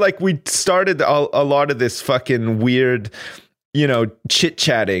that's where like we started a lot of this fucking weird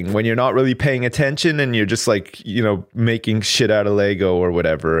chit-chatting when you're not really paying attention and you're just like, making shit out of Lego or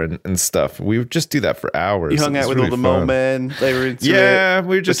whatever and stuff. We would just do that for hours. You hung out with really all the mole men. They were into it. Yeah,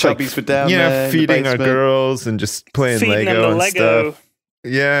 we were just the chubbies were down there feeding our girls and just playing feeding Lego them and Lego. Stuff.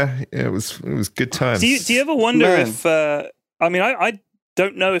 Yeah, it was good times. Do you ever wonder if I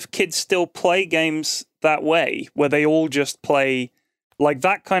don't know if kids still play games that way, where they all just play like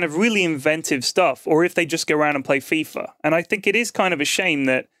that kind of really inventive stuff, or if they just go around and play FIFA. And I think it is kind of a shame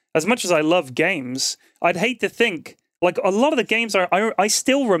that, as much as I love games, I'd hate to think, like, a lot of the games I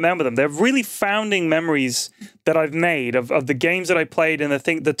still remember them. They're really founding memories that I've made of the games that I played and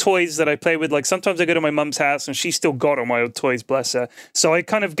the toys that I played with. Like, sometimes I go to my mum's house and she's still got all my old toys, bless her. So I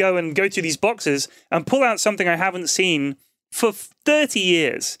kind of go through these boxes and pull out something I haven't seen for 30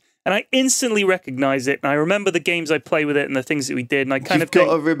 years. And I instantly recognize it, and I remember the games I play with it and the things that we did, and I kind You've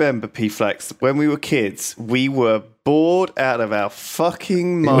got to remember, P-Flax, when we were kids, we were bored out of our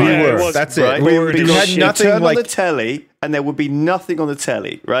fucking minds. We were. That's it. Right? We had nothing turn on the telly, and there would be nothing on the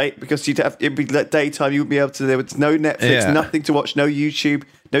telly, right? Because it'd be like daytime, you wouldn't be able to, there was no Netflix, nothing to watch, no YouTube,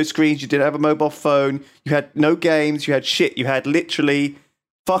 no screens, you didn't have a mobile phone, you had no games, you had shit, you had literally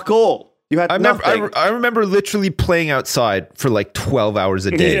fuck all. You had nothing. I remember literally playing outside for like 12 hours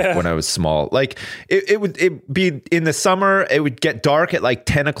a day when I was small. Like it would be in the summer, it would get dark at like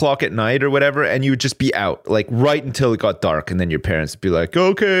 10 o'clock at night or whatever, and you would just be out like right until it got dark, and then your parents would be like,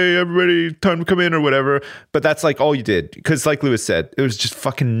 okay, everybody, time to come in or whatever. But that's like all you did, because like Lewis said, it was just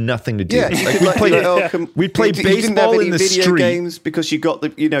fucking nothing to do. Yeah, we'd play baseball in the street games because you got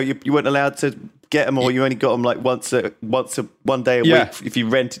the you weren't allowed to get them, or you only got them like one day a week if you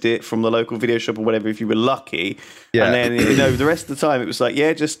rented it from the local video shop or whatever, if you were lucky. And then the rest of the time it was like,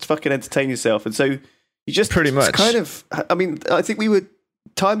 just fucking entertain yourself. And so you just pretty much kind of, I mean, I think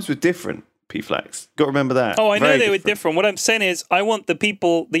times were different. P-Flax, got to remember that. Oh, I know they were different. What I'm saying is, I want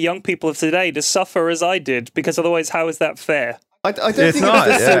the young people of today to suffer as I did, because otherwise, how is that fair? I don't think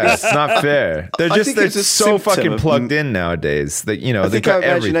it's not fair. They're so fucking plugged in nowadays that I think got our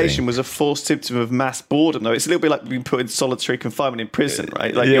imagination everything. was a forced symptom of mass boredom, though. It's a little bit like being put in solitary confinement in prison,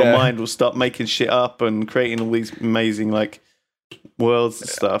 right? Like your mind will start making shit up and creating all these amazing like worlds and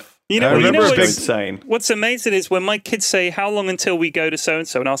stuff. What's amazing is when my kids say, "How long until we go to so and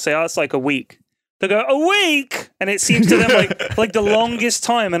so?" and I'll say, "Oh, it's like a week." They go, "A week?" And it seems to them like the longest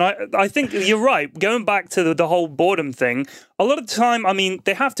time. And I think you're right. Going back to the whole boredom thing, a lot of the time, I mean,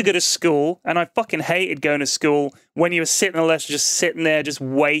 they have to go to school. And I fucking hated going to school when you were sitting on the left, just sitting there, just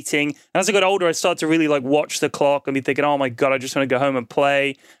waiting. And as I got older, I started to really like watch the clock and be thinking, oh my God, I just want to go home and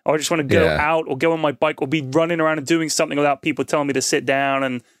play. Or I just want to go out or go on my bike or be running around and doing something without people telling me to sit down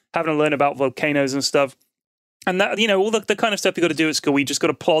and having to learn about volcanoes and stuff. And that, all the kind of stuff you got to do at school, you just got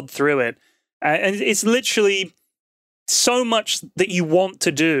to plod through it. And it's literally so much that you want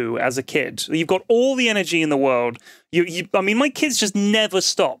to do as a kid. You've got all the energy in the world. I mean, my kids just never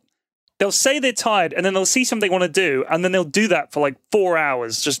stop. They'll say they're tired, and then they'll see something they want to do, and then they'll do that for like 4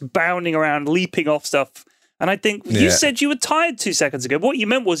 hours, just bounding around, leaping off stuff. And I think, you said you were tired 2 seconds ago. What you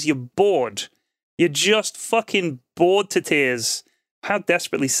meant was you're bored. You're just fucking bored to tears. How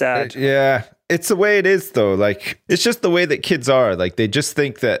desperately sad. Yeah. It's the way it is, though. Like, it's just the way that kids are. Like, they just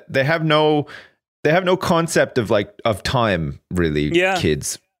think that they have no concept of time, really. Yeah.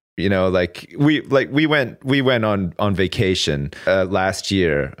 Kids, like we went on vacation last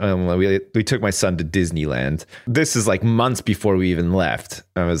year. We took my son to Disneyland. This is like months before we even left.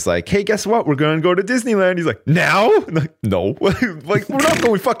 I was like, hey, guess what? We're going to go to Disneyland. He's like, now? I'm like, no, like we're not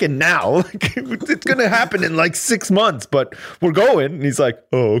going fucking now. Like, it's going to happen in like 6 months, but we're going. And he's like,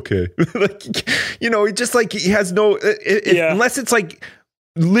 oh, okay. Like, he just like, he has no, unless it's like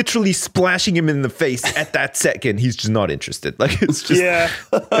literally splashing him in the face at that second, he's just not interested. Like, it's just,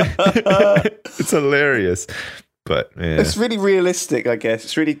 it's hilarious. But it's really realistic, I guess.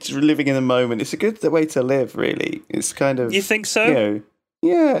 It's really living in the moment. It's a good way to live, really. It's kind of, you think so?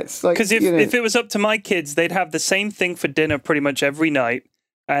 Yeah, it's like, because if it was up to my kids, they'd have the same thing for dinner pretty much every night,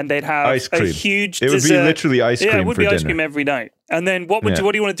 and they'd have ice cream. A huge it would dessert. Be literally ice cream. Yeah, it would for be dinner. Ice cream every night. And then what do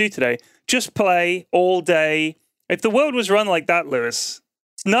you want to do today? Just play all day. If the world was run like that, Lewis,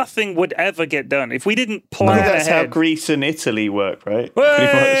 nothing would ever get done if we didn't plan ahead. That's how Greece and Italy work, right?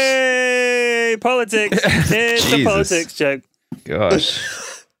 Hey, politics! It's a politics joke. Gosh.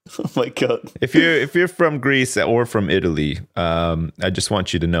 Oh my God. If you're from Greece or from Italy, I just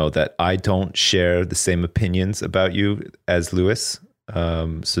want you to know that I don't share the same opinions about you as Lewis.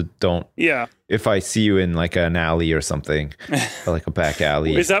 So don't. Yeah. If I see you in like an alley or something, or like a back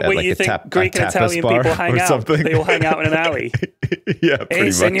alley, is that where like you think Greek and Italian people hang out? Something? They all hang out in an alley. Yeah, pretty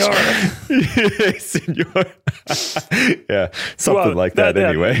much. Senor. Hey, senor. Yeah, something like that.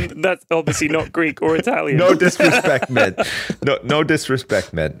 Anyway, that's obviously not Greek or Italian. No disrespect meant. No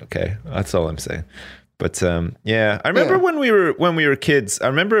disrespect meant. Okay, that's all I'm saying. But yeah, I remember when we were kids. I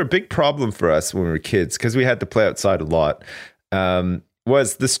remember a big problem for us when we were kids because we had to play outside a lot.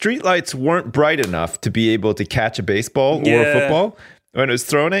 Was the streetlights weren't bright enough to be able to catch a baseball or a football when it was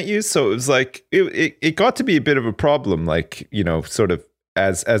thrown at you. So it was like it got to be a bit of a problem. Like, you know, sort of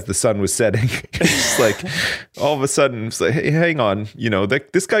as the sun was setting, it's like all of a sudden it's like, hey, hang on, you know,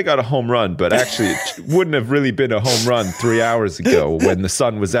 this guy got a home run, but actually it wouldn't have really been a home run 3 hours ago when the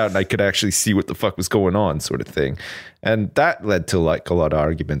sun was out and I could actually see what the fuck was going on, sort of thing. And that led to like a lot of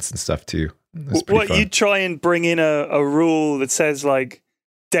arguments and stuff too. What you try and bring in a rule that says like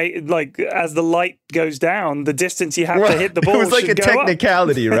as the light goes down, the distance you have to hit the ball. It was like a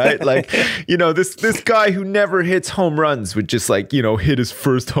technicality, right? Like, you know, this guy who never hits home runs would just like, you know, hit his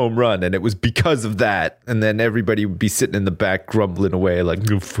first home run, and it was because of that. And then everybody would be sitting in the back grumbling away, like,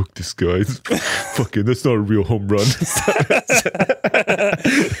 "No, fuck this guy, fucking, that's not a real home run."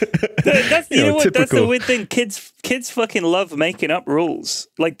 That's you know what? Typical. That's the weird thing. Kids fucking love making up rules.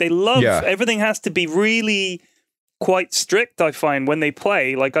 Like they love everything has to be really quite strict, I find, when they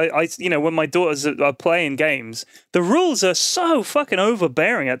play. Like I you know, when my daughters are playing games, the rules are so fucking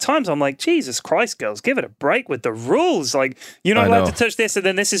overbearing. At times I'm like, Jesus Christ, girls, give it a break with the rules. Like, you're not allowed to touch this, and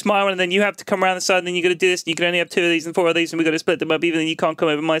then this is my one, and then you have to come around the side, and then you got to do this, and you can only have 2 of these and 4 of these, and we got to split them up, even then you can't come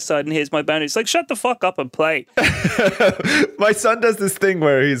over my side, and here's my boundaries. Like, shut the fuck up and play. My son does this thing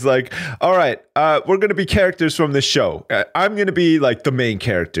where he's like, all right, we're going to be characters from this show. I'm going to be like the main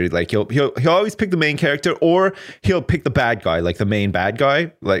character. Like he'll always pick the main character, or he'll pick the bad guy, like the main bad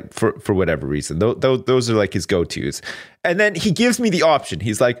guy, like for whatever reason. Those are like his go-tos. And then he gives me the option.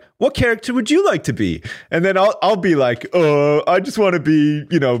 He's like, what character would you like to be? And then I'll be like, I just want to be,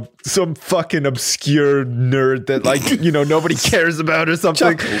 you know, some fucking obscure nerd that, like, you know, nobody cares about or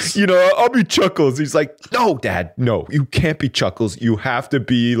something. Chuckles. You know, I'll be Chuckles. He's like, no, Dad, no, you can't be Chuckles. You have to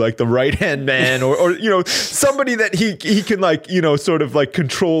be like the right-hand man or you know, somebody that he can, like, you know, sort of like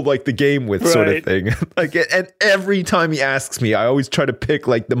control like the game with, sort of thing. Like, and every time he asks me, I always try to pick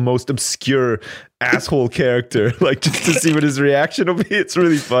like the most obscure asshole character, like, just to see what his reaction will be. It's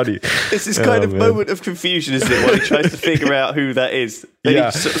really funny. It's this kind of moment of confusion, isn't it, when he tries to figure out who that is. And he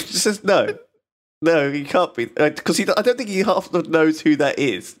just says, no, he can't be, because I don't think he half knows who that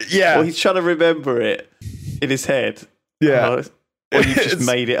is. Yeah, or he's trying to remember it in his head. Yeah, or you've just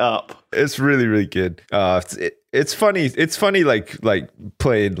made it up. It's really, really good. It's funny. It's funny, like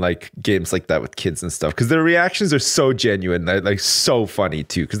playing like games like that with kids and stuff, because their reactions are so genuine. They're like so funny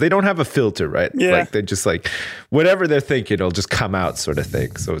too, because they don't have a filter, right? Yeah. Like they're just like whatever they're thinking, it'll just come out, sort of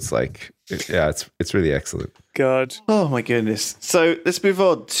thing. So it's like, yeah, it's really excellent. God. Oh my goodness. So let's move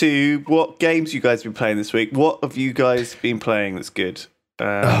on to what games you guys have been playing this week. What have you guys been playing that's good?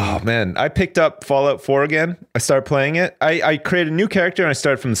 Oh man, I picked up Fallout 4 again. I started playing it. I created a new character and I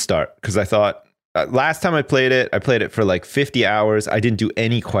started from the start because I thought last time I played it for like 50 hours. I didn't do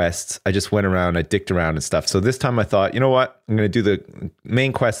any quests. I just went around, I dicked around and stuff. So this time I thought, you know what? I'm going to do the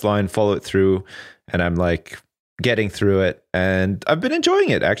main quest line, follow it through, and I'm like getting through it, and I've been enjoying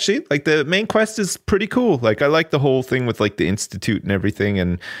it, actually. Like, the main quest is pretty cool. Like, I like the whole thing with like the Institute and everything,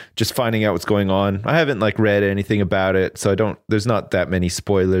 and just finding out what's going on. I haven't like read anything about it, so there's not that many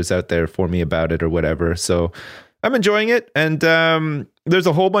spoilers out there for me about it or whatever. So I'm enjoying it, and there's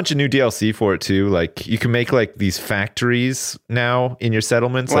a whole bunch of new DLC for it too. Like, you can make like these factories now in your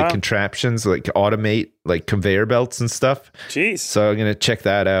settlements, like contraptions, like automate like conveyor belts and stuff. Jeez. So I'm gonna check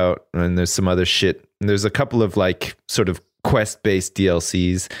that out, and there's some other shit. And there's a couple of like sort of quest-based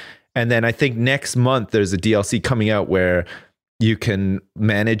DLCs, and then I think next month there's a DLC coming out where you can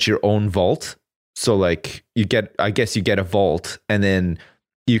manage your own vault. So like you get a vault, and then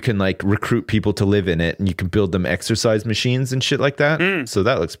you can like recruit people to live in it, and you can build them exercise machines and shit like that. So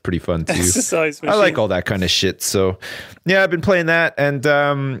that looks pretty fun too. Exercise machine. I like all that kind of shit. So yeah, I've been playing that, and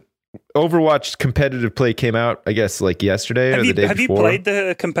Overwatch competitive play came out, I guess, like yesterday or the day before. Have you played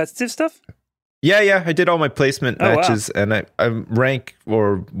the competitive stuff? Yeah, I did all my placement matches, and I'm rank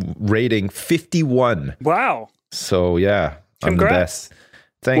or rating 51. Wow. So yeah, Congrats. I'm the best.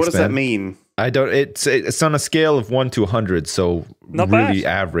 Thanks, What does that mean? I don't. It's on a scale of 1 to 100, so not really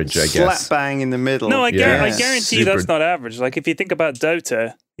bad. average, I guess. Slap bang in the middle. No, I guarantee you that's not average. Like, if you think about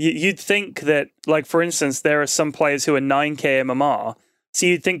Dota, you'd think that, like, for instance, there are some players who are 9k MMR, So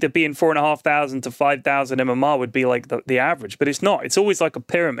you'd think that being 4,500 to 5,000 MMR would be like the average, but it's not. It's always like a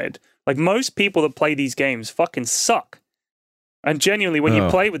pyramid. Like most people that play these games fucking suck. And genuinely, when you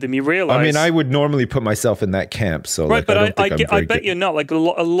play with them, you realize. I mean, I would normally put myself in that camp. So right, like, but I bet you're not. Like a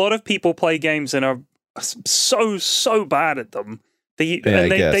lot of people play games and are so bad at them.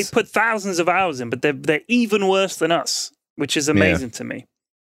 They put thousands of hours in, but they're even worse than us, which is amazing to me.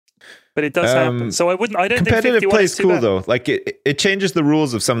 But it does happen. So I don't think competitive play is cool though. Like it changes the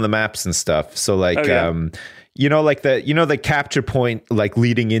rules of some of the maps and stuff. So like like the capture point, like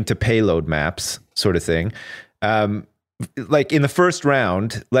leading into payload maps sort of thing. Like in the first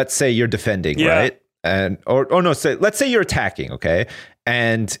round, let's say you're defending, right? And let's say you're attacking, okay?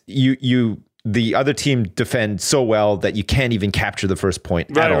 And you the other team defend so well that you can't even capture the first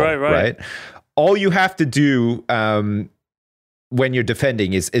point at all, right? All you have to do when you're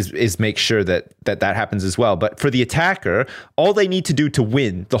defending is make sure that happens as well. But for the attacker, all they need to do to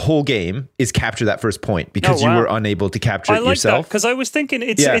win the whole game is capture that first point because you were unable to capture it yourself. Because I was thinking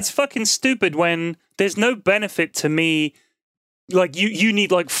it's fucking stupid when there's no benefit to me. Like you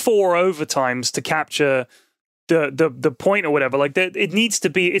need like 4 overtimes to capture the point or whatever. Like it needs to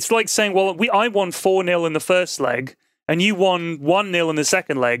be. It's like saying, well, I won 4-0 in the first leg. And you won 1-0 in the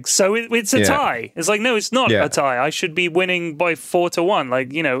second leg, so it's a tie. It's like, no, it's not a tie. I should be winning by 4-1.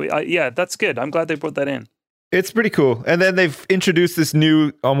 Like, that's good. I'm glad they brought that in. It's pretty cool. And then they've introduced this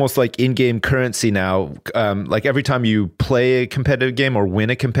new, almost like in-game currency now. Like every time you play a competitive game or win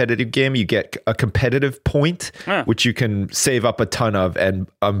a competitive game, you get a competitive point, which you can save up a ton of and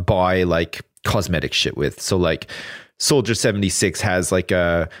buy like cosmetic shit with. So like Soldier 76 has like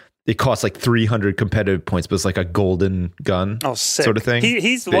it costs like 300 competitive points, but it's like a golden gun sort of thing.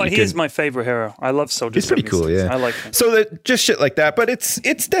 He is my favorite hero. I love Soldier. He's pretty cool, yeah. I like him. So just shit like that, but it's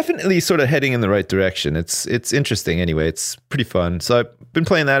definitely sort of heading in the right direction. It's interesting anyway. It's pretty fun. So I've been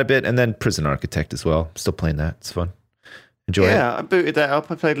playing that a bit, and then Prison Architect as well. Still playing that. It's fun. Enjoy it. Yeah, I booted that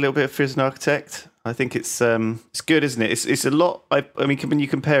up. I played a little bit of Prison Architect. I think it's good, isn't it? It's a lot. I mean, when you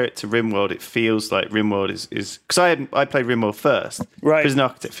compare it to RimWorld, it feels like RimWorld is because I played RimWorld first. Right. Prison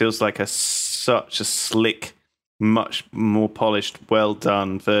Architect feels like such a slick, much more polished, well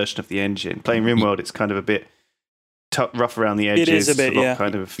done version of the engine. Playing RimWorld, it's kind of a bit rough around the edges. It is a bit,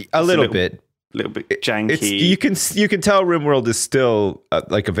 a little bit janky. You can tell RimWorld is still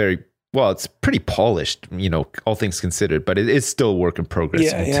like a very. Well, it's pretty polished, all things considered, but it is still a work in progress.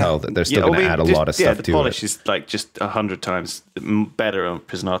 You can tell that they're still going to add a lot of stuff to it. The polish is like just 100 times better on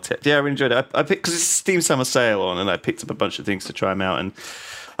Prison Architect. Yeah, I really enjoyed it. I picked because it's Steam Summer Sale on, and I picked up a bunch of things to try them out, and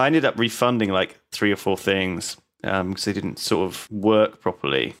I ended up refunding like 3 or 4 things because they didn't sort of work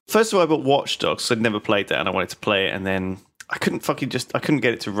properly. First of all, I bought Watch Dogs, so I'd never played that, and I wanted to play it, and then I couldn't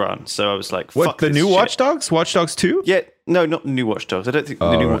get it to run. So I was like, what, the new Watch Dogs? Watch Dogs 2? Yeah, no, not the new Watch Dogs. I don't think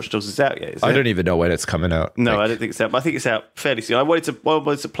the new Watch Dogs is out yet. I don't even know when it's coming out. No, I don't think it's out. But I think it's out fairly soon. I wanted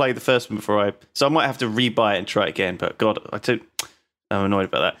to play the first one so I might have to rebuy it and try it again. But God, I'm annoyed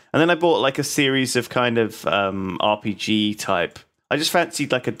about that. And then I bought like a series of kind of RPG type. I just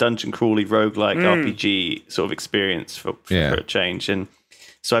fancied like a dungeon crawly roguelike RPG sort of experience for a change. And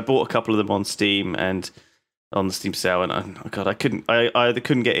so I bought a couple of them on Steam and on the Steam sale, and I either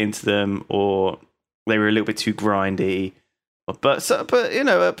couldn't get into them or they were a little bit too grindy. But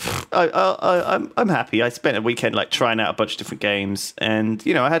I'm happy. I spent a weekend like trying out a bunch of different games, and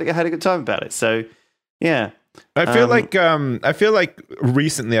I had a good time about it. So yeah, I feel like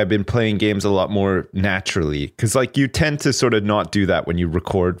recently I've been playing games a lot more naturally because like you tend to sort of not do that when you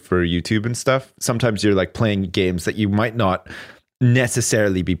record for YouTube and stuff. Sometimes you're like playing games that you might not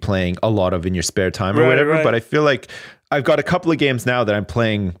necessarily be playing a lot of in your spare time or whatever, but I feel like I've got a couple of games now that I'm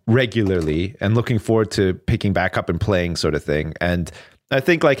playing regularly and looking forward to picking back up and playing sort of thing. And I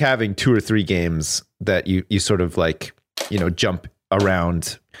think like having 2 or 3 games that you sort of like, jump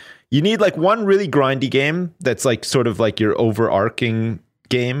around. You need like one really grindy game that's like sort of like your overarching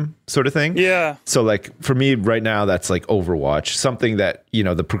game sort of thing. Yeah. So like for me right now, that's like Overwatch, something that,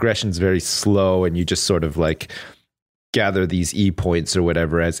 the progression's very slow and you just sort of like gather these E points or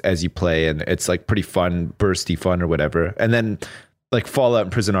whatever as you play, and it's like pretty fun, bursty fun or whatever. And then like Fallout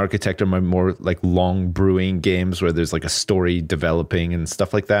and Prison Architect are my more like long brewing games where there's like a story developing and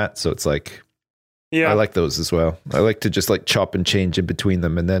stuff like that. So it's like, I like those as well. I like to just like chop and change in between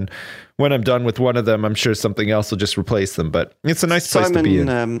them, and then when I'm done with one of them, I'm sure something else will just replace them. But it's a nice place to be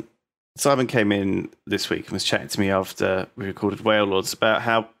in. Simon came in this week and was chatting to me after we recorded Whale Lords about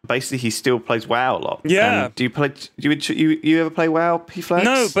how basically he still plays WoW a lot. Yeah. Do you ever play WoW, P-Flags?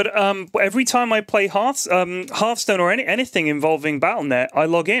 No, but every time I play Hearthstone or anything involving Battle.net, I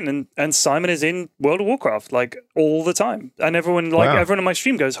log in and Simon is in World of Warcraft like all the time, and everyone on my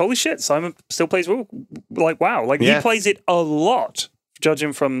stream goes, "Holy shit, Simon still plays WoW!" He plays it a lot,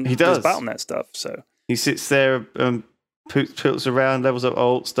 judging from his Battle.net stuff. So he sits there. Poots around, levels up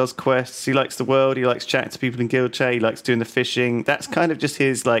alts, does quests. He likes the world. He likes chatting to people in guild chat. He likes doing the fishing. That's kind of just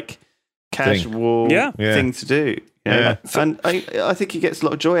his like casual thing to do. You know? And I think he gets a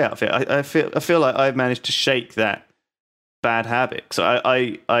lot of joy out of it. I feel like I've managed to shake that bad habit. So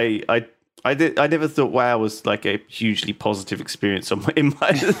I never thought WoW was like a hugely positive experience in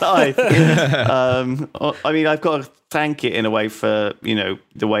my life. I mean, I've got to thank it in a way for, you know,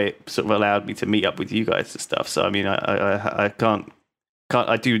 the way it sort of allowed me to meet up with you guys and stuff. So I mean, I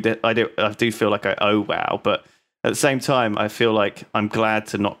do feel like I owe WoW, but at the same time, I feel like I'm glad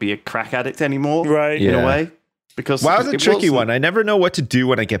to not be a crack addict anymore. Right. In a way. Because WoW's a tricky one. I never know what to do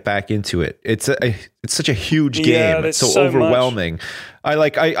when I get back into it. It's such a huge game. It's so overwhelming.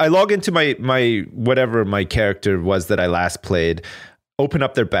 Much. I log into my whatever my character was that I last played, open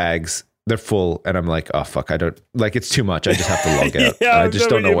up their bags, they're full, and I'm like, oh fuck, I don't like, it's too much. I just have to log out. I just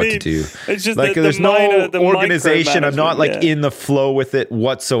don't know what to do. It's just like there's no organization. I'm not like in the flow with it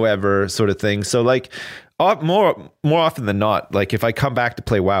whatsoever, sort of thing. So like more often than not, like if I come back to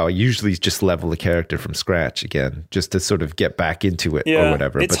play WoW, I usually just level the character from scratch again, just to sort of get back into it or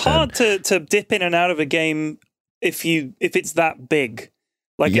whatever. It's hard to dip in and out of a game if it's that big.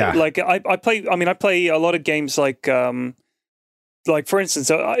 I play a lot of games like for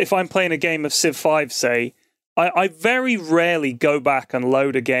instance, if I'm playing a game of Civ 5, say, I very rarely go back and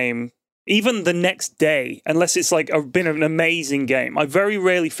load a game even the next day, unless it's like been an amazing game. I very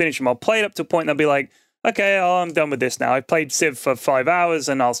rarely finish them. I'll play it up to a point and I'll be like, okay, I'm done with this now. I've played Civ for 5 hours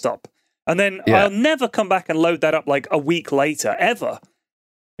and I'll stop. And then I'll never come back and load that up like a week later, ever.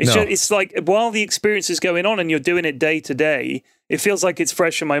 It's like while the experience is going on and you're doing it day to day, it feels like it's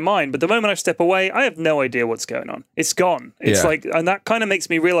fresh in my mind. But the moment I step away, I have no idea what's going on. It's gone. It's like, and that kind of makes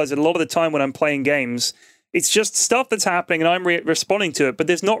me realize that a lot of the time when I'm playing games, it's just stuff that's happening and I'm responding to it, but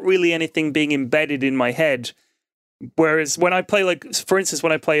there's not really anything being embedded in my head. Whereas when I play, like, for instance,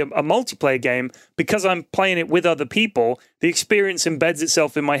 when I play a multiplayer game, because I'm playing it with other people, the experience embeds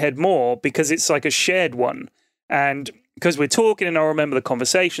itself in my head more because it's like a shared one. And because we're talking and I remember the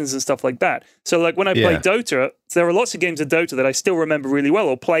conversations and stuff like that. So like when I play Dota, there are lots of games of Dota that I still remember really well,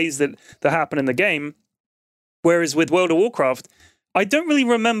 or plays that happen in the game. Whereas with World of Warcraft, I don't really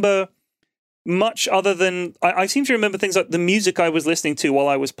remember much other than I seem to remember things like the music I was listening to while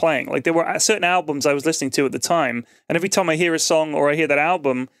I was playing. Like there were certain albums I was listening to at the time, and every time I hear a song or I hear that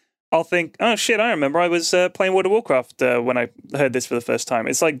album, I'll think, oh shit, I remember I was playing World of Warcraft when I heard this for the first time.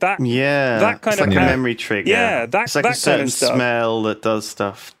 It's like that. Yeah, that kind it's of like a memory trigger. Yeah, it's like a certain kind of stuff. Smell that does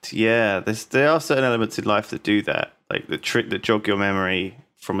stuff. There are certain elements in life that do that, like that jog your memory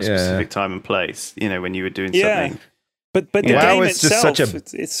from a specific time and place. You know, when you were doing something. But the game itself,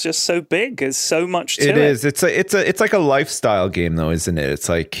 it's just so big. There's so much to it. It is. It's like a lifestyle game, though, isn't it? It's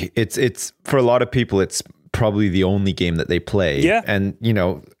like it's for a lot of people, it's probably the only game that they play. Yeah. And you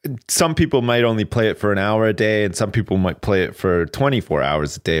know, some people might only play it for an hour a day, and some people might play it for 24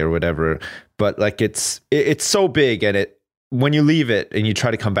 hours a day or whatever. But like it's so big, and when you leave it and you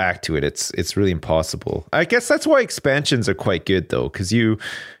try to come back to it, it's really impossible. I guess that's why expansions are quite good, though, because you're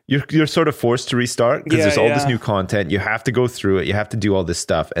sort of forced to restart because there's all this new content. You have to go through it. You have to do all this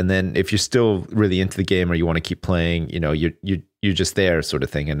stuff, and then if you're still really into the game or you want to keep playing, you know, you're just there, sort of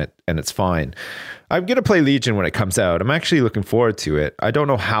thing, and it's fine. I'm gonna play Legion when it comes out. I'm actually looking forward to it. I don't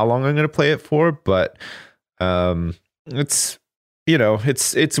know how long I'm gonna play it for, but it's. You know,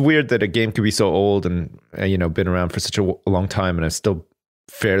 it's weird that a game could be so old and been around for such a long time, and I'm still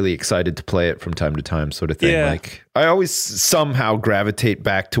fairly excited to play it from time to time, sort of thing. Yeah. Like I always somehow gravitate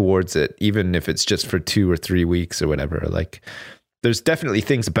back towards it, even if it's just for 2 or 3 weeks or whatever. Like there's definitely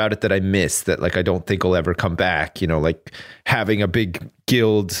things about it that I miss that like I don't think will ever come back. You know, like having a big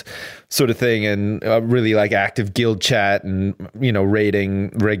guild sort of thing and really like active guild chat and raiding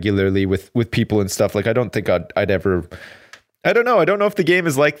regularly with people and stuff. Like I don't think I'd ever. I don't know. I don't know if the game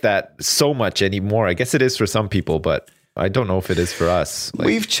is like that so much anymore. I guess it is for some people, but I don't know if it is for us. Like,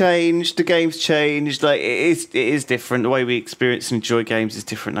 we've changed. The game's changed. Like it is different. The way we experience and enjoy games is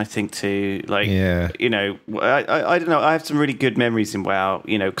different, I think, too. Like, I don't know. I have some really good memories in WoW.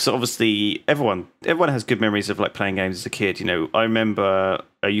 You know, because obviously everyone has good memories of like playing games as a kid. You know, I remember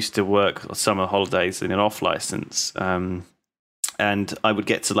I used to work summer holidays in an off license. and I would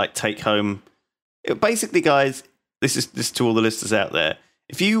get to like take home. Basically, guys, this is to all the listeners out there.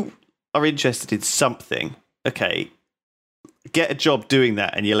 If you are interested in something, okay, get a job doing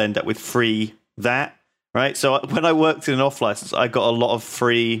that, and you'll end up with free that. Right. So when I worked in an off license, I got a lot of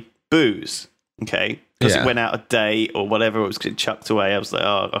free booze. Okay. Because it went out a day or whatever, it was getting chucked away. I was like,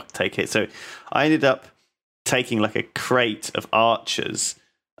 oh, I'll take it. So I ended up taking like a crate of Archers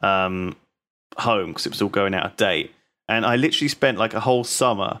home because it was all going out of date. And I literally spent like a whole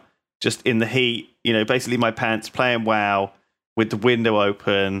summer just in the heat, basically my pants playing WoW with the window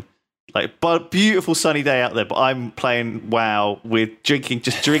open, like beautiful sunny day out there, but I'm playing WoW with drinking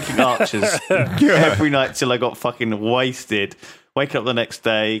Archers every night till I got fucking wasted. Wake up the next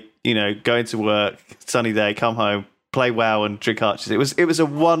day, going to work, sunny day, come home, play WoW and drink Archers. It was a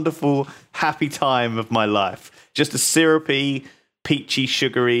wonderful, happy time of my life. Just a syrupy, peachy,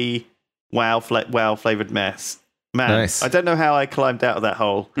 sugary WoW flavored mess. Man, nice. I don't know how I climbed out of that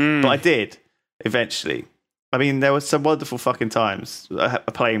hole, but I did eventually. I mean, there were some wonderful fucking times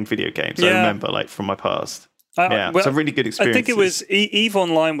playing video games. I remember, like, from my past. Some really good experiences. I think it was EVE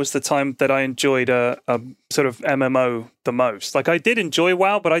Online was the time that I enjoyed a sort of MMO the most. Like, I did enjoy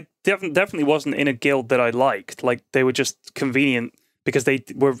WoW, but I definitely wasn't in a guild that I liked. Like, they were just convenient because they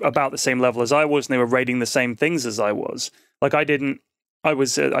were about the same level as I was, and they were raiding the same things as I was. Like, I can't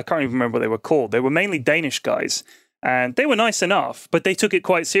even remember what they were called. They were mainly Danish guys, and they were nice enough, but they took it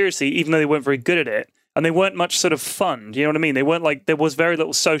quite seriously, even though they weren't very good at it. And they weren't much sort of fun. You know what I mean? They weren't like, there was very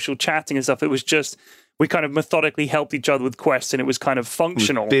little social chatting and stuff. It was just, we kind of methodically helped each other with quests, and it was kind of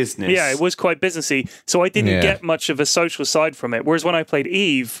functional. Business. Yeah, it was quite businessy. So I didn't get much of a social side from it. Whereas when I played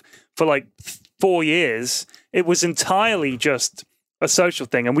EVE for like 4 years, it was entirely just a social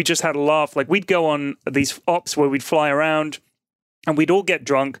thing. And we just had a laugh. Like, we'd go on these ops where we'd fly around and we'd all get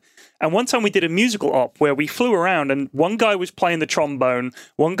drunk. And one time we did a musical op where we flew around, and one guy was playing the trombone,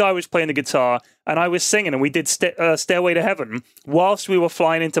 one guy was playing the guitar, and I was singing, and we did Stairway to Heaven whilst we were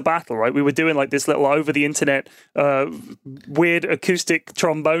flying into battle, right? We were doing like this little over-the-internet weird acoustic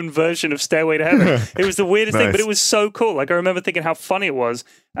trombone version of Stairway to Heaven. It was the weirdest thing, but it was so cool. Like, I remember thinking how funny it was.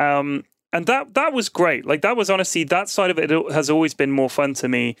 And that was great. Like, that was honestly, that side of it has always been more fun to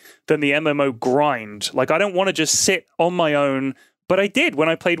me than the MMO grind. Like, I don't want to just sit on my own. But I did when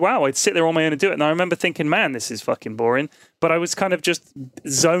I played WoW. I'd sit there on my own and do it. And I remember thinking, man, this is fucking boring. But I was kind of just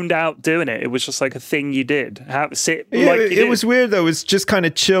zoned out doing it. It was just like a thing you did. It was weird, though. It was just kind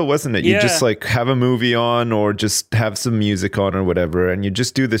of chill, wasn't it? You just like have a movie on or just have some music on or whatever. And you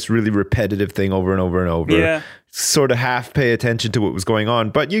just do this really repetitive thing over and over and over. Yeah. Sort of half pay attention to what was going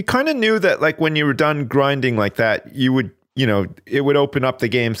on. But you kind of knew that like when you were done grinding like that, you would, it would open up the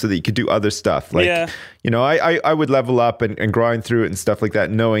game so that you could do other stuff. Like, I would level up and grind through it and stuff like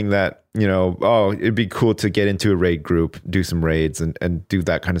that, knowing that, it'd be cool to get into a raid group, do some raids and do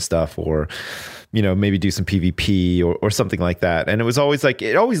that kind of stuff. Or, maybe do some PvP or something like that. And it was always like,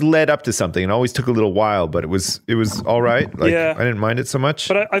 it always led up to something. It always took a little while, but it was all right. Like, I didn't mind it so much.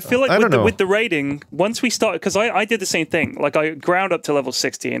 But I feel like with the raiding, once we started, because I did the same thing. Like, I ground up to level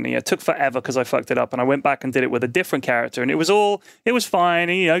 60 and it took forever because I fucked it up. And I went back and did it with a different character. And it was fine.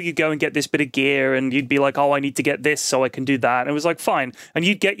 And, you go and get this bit of gear and you'd be like, oh, I need to get this so I can do that. And it was like, fine. And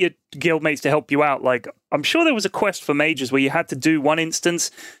you'd get your guildmates to help you out. Like, I'm sure there was a quest for mages where you had to do one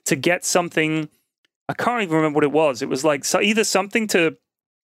instance to get something. I can't even remember what it was. It was like either something to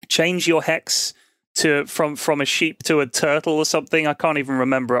change your hex from a sheep to a turtle or something. I can't even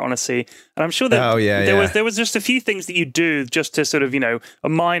remember it, honestly. And I'm sure that there was just a few things that you do just to sort of, a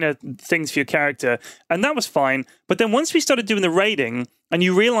minor things for your character. And that was fine. But then once we started doing the raiding and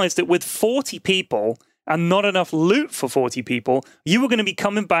you realized that with 40 people and not enough loot for 40 people, you were going to be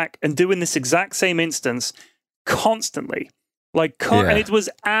coming back and doing this exact same instance constantly. And it was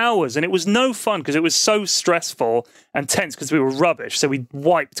hours, and it was no fun because it was so stressful and tense because we were rubbish, so we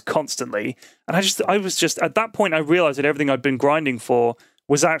wiped constantly. And I was just at that point I realized that everything I'd been grinding for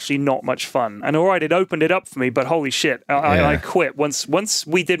was actually not much fun. And all right, it opened it up for me, but holy shit, I quit once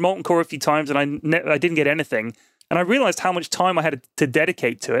we did Molten Core a few times, and I didn't get anything. And I realized how much time I had to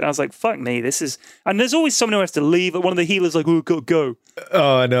dedicate to it. I was like, fuck me, this is... And there's always someone who has to leave. One of the healers like, oh, go.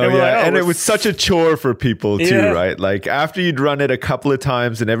 Oh, no, and yeah. And it was such a chore for people, too, right? Like, after you'd run it a couple of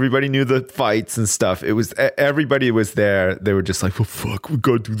times and everybody knew the fights and stuff, it was... Everybody was there. They were just like, well, fuck, we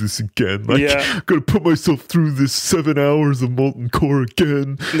gotta do this again. Like, gotta put myself through this 7 hours of Molten Core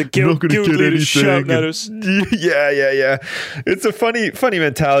again. And the guild leader's shouting at us. Yeah. It's a funny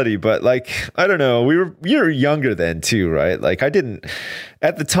mentality, but, like, I don't know. You're younger then too, right? Like, I didn't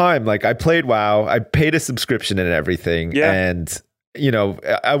at the time, like, I played WoW, I paid a subscription and everything, and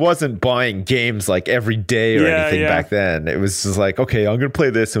I wasn't buying games like every day or anything back then. It was just like, okay, I'm going to play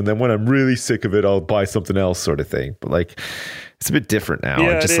this, and then when I'm really sick of it, I'll buy something else, sort of thing. But like, it's a bit different now.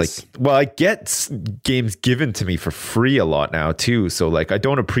 Yeah, I get games given to me for free a lot now too. So like, I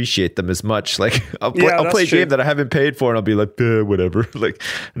don't appreciate them as much. Like, I'll play a game that I haven't paid for, and I'll be like, whatever. Like,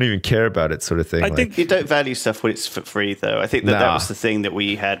 I don't even care about it, sort of thing. I think you don't value stuff when it's for free, though. I think that was the thing that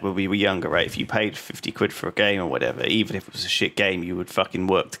we had when we were younger, right? If you paid 50 quid for a game or whatever, even if it was a shit game, you would fucking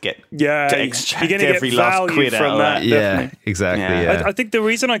work to get to extract every last quid out of that. Yeah, exactly. Yeah. I think the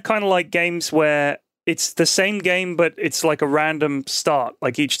reason I kind of like games where it's the same game, but it's like a random start,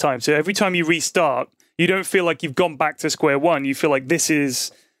 like each time. So every time you restart, you don't feel like you've gone back to square one. You feel like this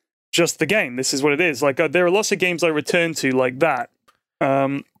is just the game. This is what it is. Like there are lots of games I return to like that.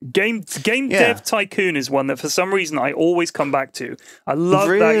 Game Dev Tycoon is one that for some reason I always come back to. I love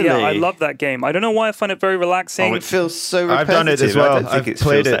that. Yeah, I love that game. I don't know why I find it very relaxing. Oh, it feels so repetitive. I've done it as well. I've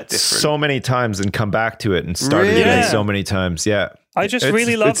played it so many times and come back to it and started again so many times. Yeah. I just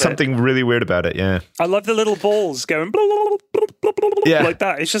really love it. It's something really weird about it, yeah. I love the little balls going blah, blah, blah, blah, blah, blah, like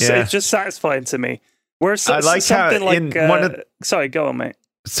that. It's just satisfying to me. Whereas I like something like sorry, go on, mate.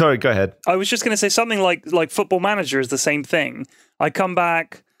 Sorry, go ahead. I was just going to say something like Football Manager is the same thing. I come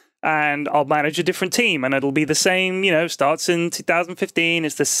back and I'll manage a different team, and it'll be the same. Starts in 2015.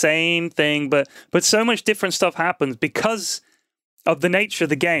 It's the same thing, but so much different stuff happens because of the nature of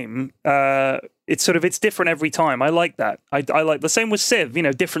the game. It's different every time. I like that. I like the same with Civ.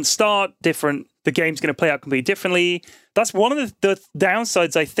 Different start, different. The game's going to play out completely differently. That's one of the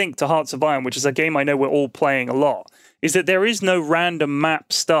downsides, I think, to Hearts of Iron, which is a game I know we're all playing a lot, is that there is no random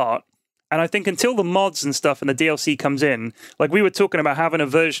map start. And I think until the mods and stuff and the DLC comes in, like we were talking about having a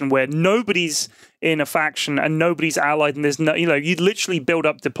version where nobody's in a faction and nobody's allied, and there's no, you'd literally build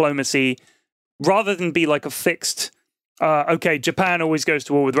up diplomacy rather than be like a fixed. Okay, Japan always goes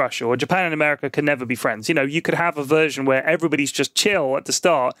to war with Russia, or Japan and America can never be friends. You could have a version where everybody's just chill at the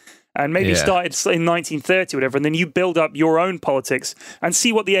start, and maybe started in 1930 or whatever, and then you build up your own politics and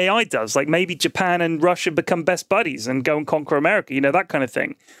see what the AI does. Like maybe Japan and Russia become best buddies and go and conquer America, that kind of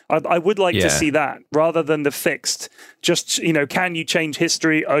thing. I would like to see that rather than the fixed, just, can you change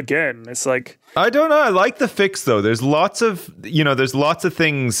history again? It's like... I don't know. I like the fix, though. There's lots of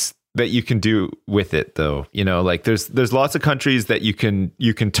things that you can do with it, though. Like there's lots of countries that you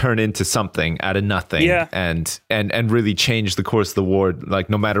can turn into something out of nothing, and really change the course of the war, like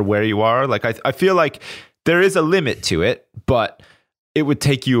no matter where you are. Like I feel like there is a limit to it, but it would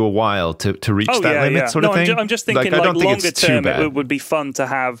take you a while to reach that limit, sort of thing. I'm just thinking like longer term, it would be fun to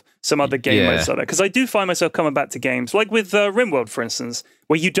have some other game modes like that. Because I do find myself coming back to games like with RimWorld, for instance,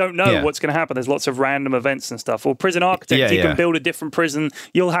 where you don't know what's going to happen. There's lots of random events and stuff. Or Prison Architect, you can build a different prison.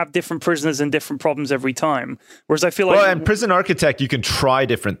 You'll have different prisoners and different problems every time. Whereas I feel like... Well, and Prison Architect, you can try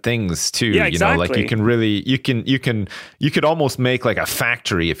different things too. Yeah, exactly. Like you can really... You could almost make like a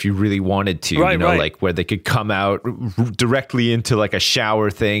factory if you really wanted to, like where they could come out directly into like a shower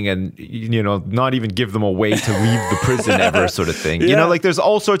thing and, not even give them a way to leave the prison ever, sort of thing. Like there's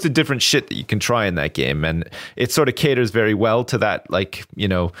all sorts of different shit that you can try in that game, and it sort of caters very well to that, like,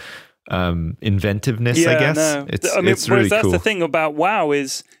 inventiveness, I guess. No. It's really cool. That's the thing about WoW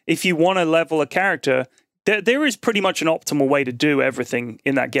is if you want to level a character, there is pretty much an optimal way to do everything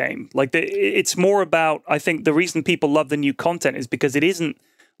in that game. Like it's more about, I think the reason people love the new content is because it isn't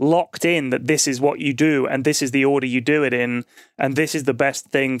locked in that this is what you do and this is the order you do it in and this is the best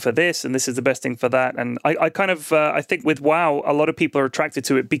thing for this and this is the best thing for that. And I kind of I think with WoW a lot of people are attracted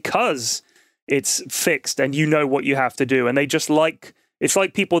to it because it's fixed and you know what you have to do, and they just like, it's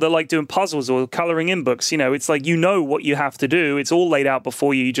like people that like doing puzzles or coloring in books. It's like what you have to do. It's all laid out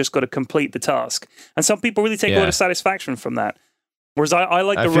before you. You just got to complete the task. And some people really take a lot of satisfaction from that. Whereas I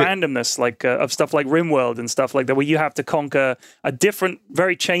like the randomness, like of stuff like RimWorld and stuff like that, where you have to conquer a different,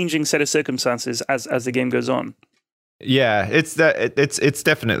 very changing set of circumstances as the game goes on. Yeah, it's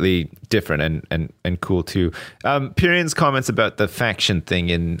definitely different and cool too. Pyrian's comments about the faction thing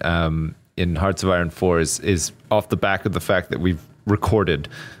in Hearts of Iron 4 is off the back of the fact that we've recorded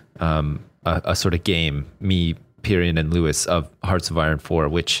a sort of game, me, Pyrian, and Lewis, of Hearts of Iron 4,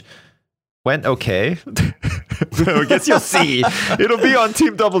 which went okay. I guess you'll see. It'll be on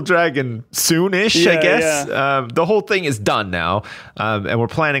Team Double Dragon soon-ish, I guess. Yeah. The whole thing is done now, and we're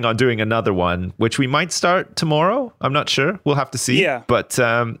planning on doing another one, which we might start tomorrow. I'm not sure. We'll have to see. Yeah. But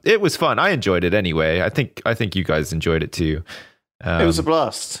it was fun. I enjoyed it anyway. I think you guys enjoyed it too. It was a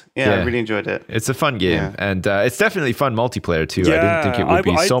blast. Yeah, I really enjoyed it. It's a fun game, and it's definitely fun multiplayer too. Yeah, I didn't think it would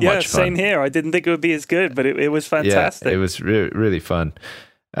be so much fun. Same here. I didn't think it would be as good, but it was fantastic. Yeah, it was really fun.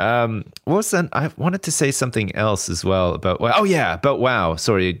 What was that? I wanted to say something else as well about about WoW.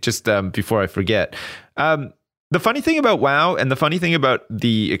 Sorry, just before I forget. The funny thing about WoW and the funny thing about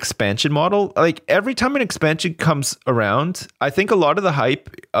the expansion model, like every time an expansion comes around, I think a lot of the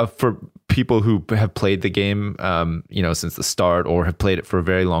hype for people who have played the game, since the start or have played it for a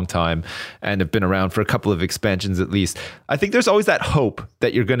very long time and have been around for a couple of expansions at least, I think there's always that hope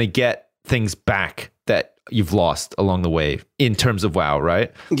that you're going to get things back that you've lost along the way in terms of WoW,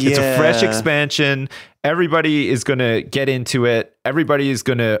 right? Yeah. It's a fresh expansion. Everybody is going to get into it. Everybody is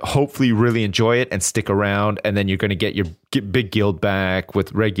going to hopefully really enjoy it and stick around. And then you're going to get your big guild back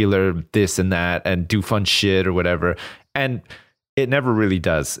with regular this and that and do fun shit or whatever. And it never really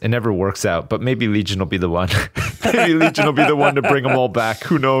does. It never works out. But maybe Legion will be the one. Maybe Legion will be the one to bring them all back.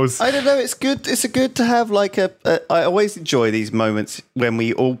 Who knows? I don't know. It's good. It's good to have I always enjoy these moments when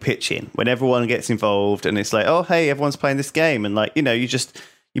we all pitch in, when everyone gets involved, and it's like, oh, hey, everyone's playing this game, and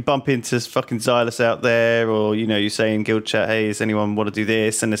you bump into fucking Xylus out there, or you say in guild chat, hey, does anyone want to do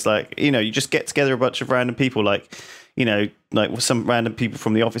this? And it's like, you just get together a bunch of random people, like some random people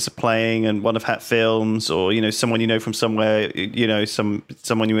from the office are playing, and one of Hat Films, or someone from somewhere,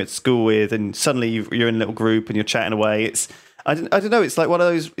 someone you went to school with, and suddenly you're in a little group and you're chatting away. I don't know. It's like one of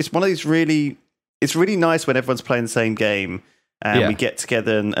those. It's one of these really. It's really nice when everyone's playing the same game. And we get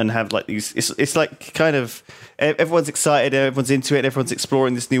together and have like these. It's like kind of everyone's excited, everyone's into it, everyone's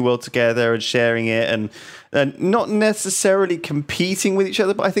exploring this new world together and sharing it, and not necessarily competing with each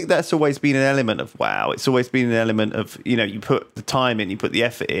other. But I think that's always been an element of WoW. It's always been an element of you put the time in, you put the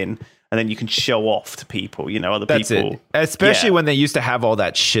effort in, and then you can show off to people. Other that's people, it. Especially when they used to have all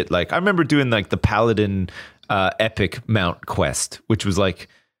that shit. Like I remember doing like the Paladin Epic Mount quest, which was like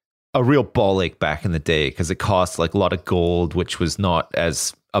a real ball ache back in the day because it cost like a lot of gold, which was not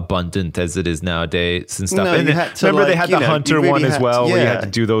as abundant as it is nowadays and stuff. No, and you had to, remember they had the hunter really one as well, where you had to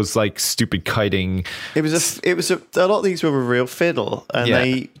do those like stupid kiting. It was a lot of these were a real fiddle, and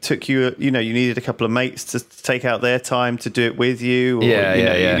they took you. You needed a couple of mates to take out their time to do it with you. Or,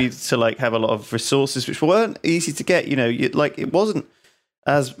 you needed to like have a lot of resources, which weren't easy to get. It wasn't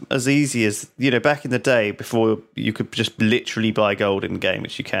as easy as back in the day before you could just literally buy gold in the game,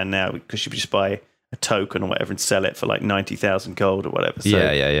 which you can now because you could just buy a token or whatever and sell it for like 90,000 gold or whatever. So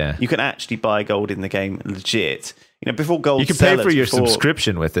you can actually buy gold in the game legit. Before gold, you can pay for your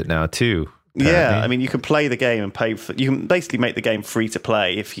subscription with it now too. Apparently. Yeah, I mean, you can play the game and pay for. You can basically make the game free to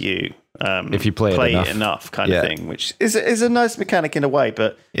play if you play it enough kind of thing, which is a nice mechanic in a way.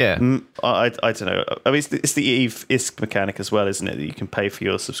 But I don't know. I mean, it's the Eve ISK mechanic as well, isn't it? That you can pay for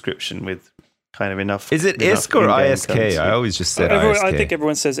your subscriction with kind of enough. Is it ISK or ISK? Currency. I always just said ISK. I think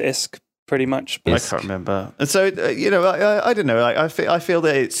everyone says ISK pretty much. But I can't remember. And so I don't know. I feel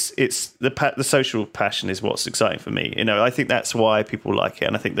that it's the social passion is what's exciting for me. I think that's why people like it,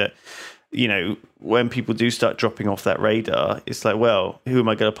 and I think that. When people do start dropping off that radar, it's like, well, who am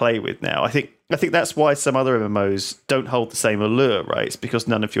I going to play with now? I think that's why some other MMOs don't hold the same allure, right? It's because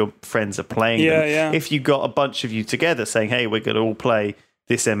none of your friends are playing them. Yeah. If you got a bunch of you together saying, hey, we're going to all play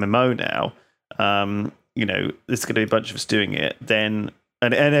this MMO now, there's going to be a bunch of us doing it, then,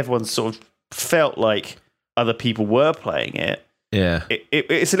 and everyone sort of felt like other people were playing it. Yeah,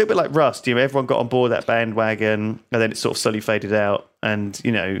 it's a little bit like Rust. Everyone got on board that bandwagon, and then it sort of slowly faded out, and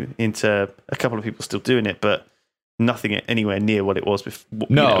into a couple of people still doing it, but nothing anywhere near what it was before.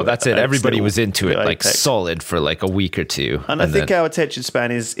 No, that's it. Everybody was into it, like solid for like a week or two, and I think our attention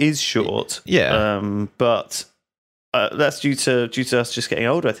span is short. Yeah, but that's due to us just getting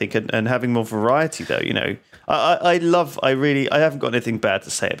older, I think, and having more variety. Though, I haven't got anything bad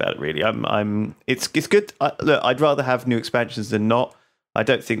to say about it. Really, it's good. Look, I'd rather have new expansions than not. I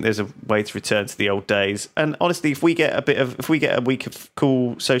don't think there's a way to return to the old days. And honestly, if we get a week of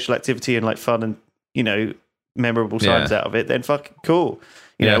cool social activity and like fun and memorable times out of it, then fucking cool.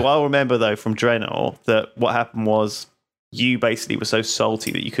 I'll remember though from Draenor that what happened was you basically were so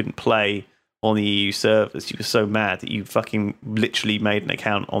salty that you couldn't play on the EU servers. You were so mad that you fucking literally made an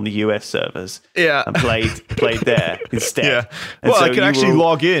account on the US servers and played there instead. Yeah. Well, so I could actually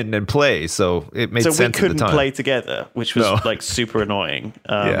log in and play, so it made sense at the time. So we couldn't play together, which was like super annoying.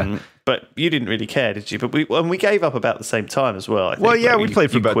 But you didn't really care, did you? But we gave up about the same time as well, I think. Well, we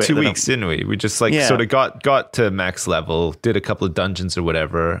played for about 2 weeks, didn't we? We just sort of got to max level, did a couple of dungeons or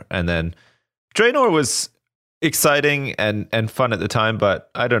whatever, and then Draenor was exciting and fun at the time,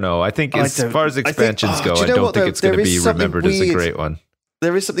 but I don't know. I think as far as expansions go, I don't think it's going to be remembered as a great one.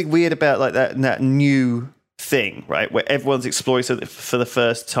 There is something weird about like that new thing, right? Where everyone's exploring for the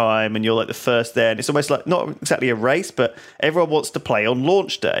first time, and you're like the first there, and it's almost like not exactly a race, but everyone wants to play on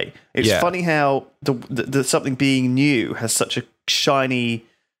launch day. It's funny how the something being new has such a shiny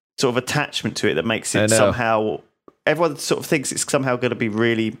sort of attachment to it that makes it somehow. Everyone sort of thinks it's somehow going to be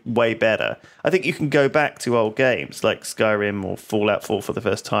really way better. I think you can go back to old games like Skyrim or Fallout 4 for the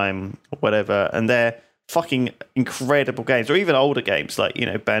first time or whatever, and they're fucking incredible games. Or even older games like,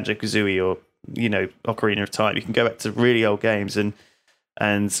 Banjo-Kazooie or, Ocarina of Time. You can go back to really old games and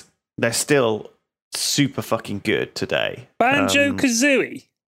they're still super fucking good today. Banjo-Kazooie?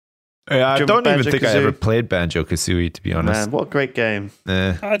 I don't even think I ever played Banjo-Kazooie, to be honest. Man, what a great game.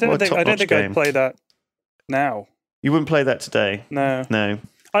 I don't think I'd play that now. You wouldn't play that today? No.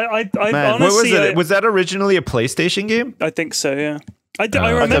 I honestly... Was that originally a PlayStation game? I think so, yeah. I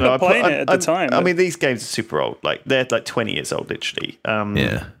remember playing it at the time. I mean, these games are super old. Like, they're like 20 years old, literally.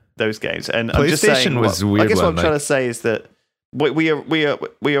 Those games. And PlayStation I'm just saying, was weird. I guess what I'm trying to say is that we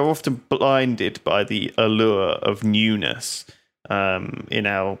are often blinded by the allure of newness in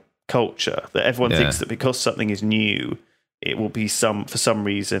our culture. That everyone thinks that because something is new, it will be for some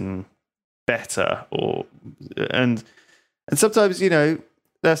reason better, and sometimes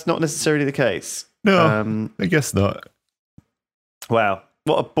that's not necessarily the case. No, I guess not. Wow,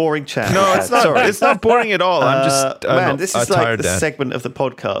 what a boring chat. No, it's not. It's not boring at all. I'm just this is like the segment of the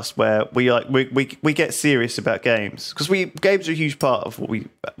podcast where we get serious about games, because games are a huge part of what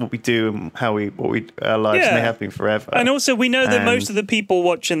we do and how our lives, and they have been forever. And also we know that most of the people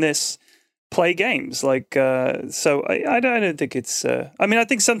watching this play games, so I don't think it's I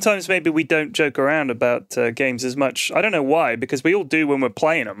think sometimes maybe we don't joke around about games as much. I don't know why, because we all do when we're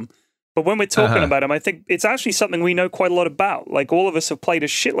playing them, but when we're talking about them, I think it's actually something we know quite a lot about. Like, all of us have played a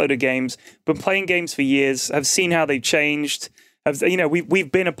shitload of games, been playing games for years, have seen how they've changed,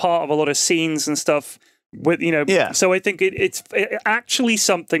 we've been a part of a lot of scenes and stuff with so I think it's actually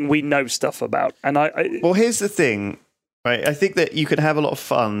something we know stuff about. And well, here's the thing. Right, I think that you can have a lot of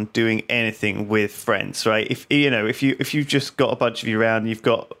fun doing anything with friends, right? If you've just got a bunch of you around, and you've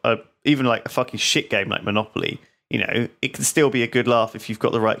got even like a fucking shit game like Monopoly, it can still be a good laugh if you've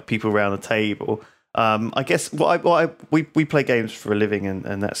got the right people around the table. I guess we play games for a living,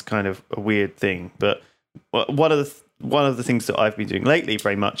 and that's kind of a weird thing. But one of the things that I've been doing lately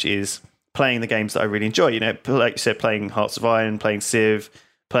very much is playing the games that I really enjoy. Like you said, playing Hearts of Iron, playing Civ,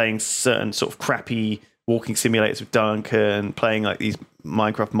 playing certain sort of crappy walking simulators with Duncan, playing like these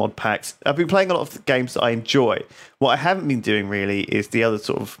Minecraft mod packs. I've been playing a lot of the games that I enjoy. What I haven't been doing really is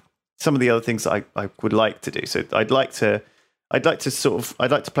some of the other things that I would like to do. So I'd like to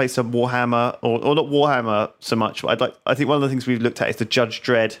play some Warhammer, or not Warhammer so much, but I think one of the things we've looked at is the Judge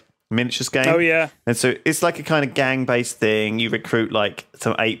Dredd miniatures game. Oh yeah. And so it's like a kind of gang based thing. You recruit like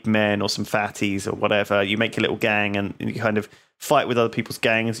some ape men or some fatties or whatever. You make a little gang and you kind of fight with other people's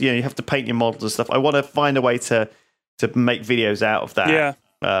gangs. You have to paint your models and stuff. I want to find a way to make videos out of that. Yeah.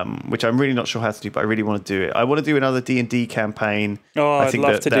 Which I'm really not sure how to do, but I really want to do it. I want to do another D&D campaign. Oh, I think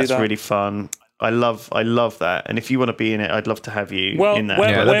I'd love to do that. That's really fun. I love that. And if you want to be in it, I'd love to have you in that.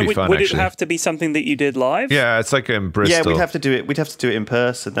 Would it have to be something that you did live? Yeah, it's like in Bristol. Yeah, we'd have to do it in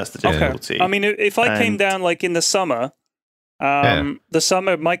person. That's the difficulty. Okay. I mean, if I came down like in the summer,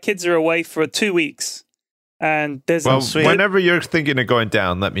 my kids are away for 2 weeks. And there's whenever you're thinking of going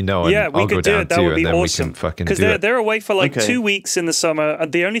down, let me know. And we could do it. That would be awesome. Because they're away for like 2 weeks in the summer.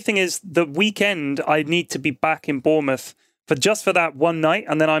 And the only thing is, the weekend I need to be back in Bournemouth for that one night,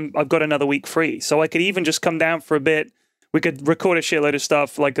 and then I've got another week free. So I could even just come down for a bit. We could record a shitload of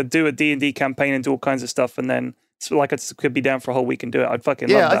stuff, like do a D&D campaign and do all kinds of stuff, and then I could be down for a whole week and do it. I'd fucking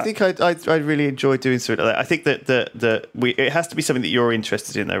love that. I think I'd really enjoy doing something like that. I think that it has to be something that you're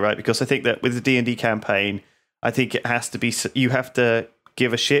interested in, though, right? Because I think that with the D&D campaign, I think it has to be. You have to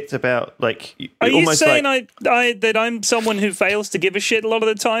give a shit about like. Are you saying that I'm someone who fails to give a shit a lot of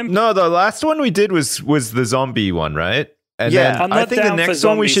the time? No, the last one we did was the zombie one, right? And then I think the next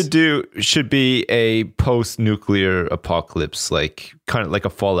one we should do should be a post-nuclear apocalypse, like kind of like a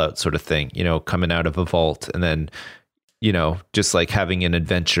Fallout sort of thing. Coming out of a vault and then just like having an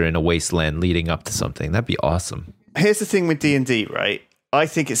adventure in a wasteland leading up to something. That'd be awesome. Here's the thing with D&D, right? I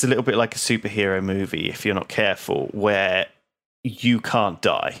think it's a little bit like a superhero movie if you're not careful, where you can't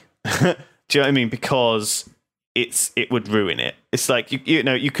die. Do you know what I mean? Because it would ruin it. It's like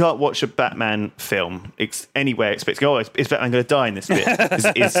you can't watch a Batman film anywhere expecting, is Batman going to die in this bit?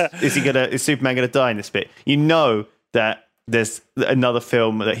 Is Superman going to die in this bit? You know that there's another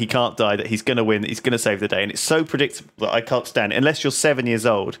film that he can't die, that he's going to win, that he's going to save the day, and it's so predictable that I can't stand it. Unless you're 7 years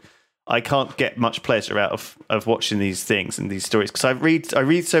old, I can't get much pleasure out of watching these things and these stories, because I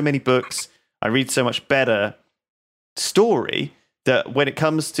read so many books, I read so much better story, that when it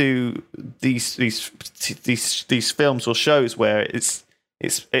comes to these films or shows where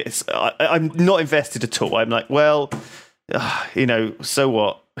I'm not invested at all. I'm like, well, so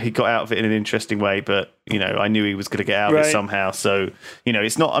what? out of it in an interesting way, but I knew he was going to get out of it somehow. So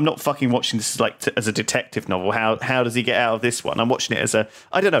it's not. I'm not fucking watching this as a detective novel. How does he get out of this one? I'm watching it as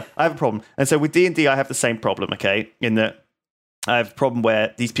I don't know. I have a problem, and so with D&D, I have the same problem. Okay, in that I have a problem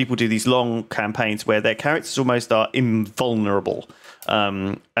where these people do these long campaigns where their characters almost are invulnerable,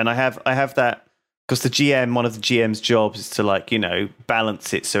 and I have that. Because one of the GM's jobs is to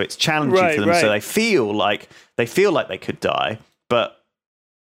balance it so it's challenging for them, so they feel like they could die, but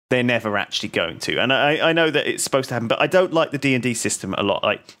they're never actually going to. And I know that it's supposed to happen, but I don't like the D&D system a lot.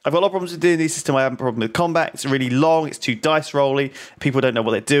 Like I've got a lot of problems with the D&D system. I have a problem with combat. It's really long. It's too dice rolly. People don't know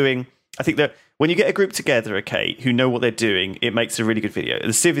what they're doing. I think that when you get a group together, okay, who know what they're doing, it makes a really good video.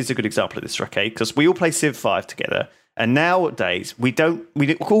 The Civ is a good example of this, okay, because we all play Civ 5 together, and nowadays we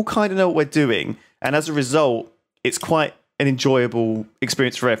all kind of know what we're doing. And as a result, it's quite an enjoyable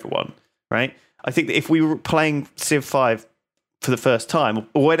experience for everyone, right? I think that if we were playing Civ 5 for the first time,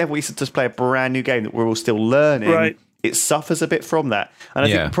 or whenever we just play a brand new game that we're all still learning, it suffers a bit from that. And I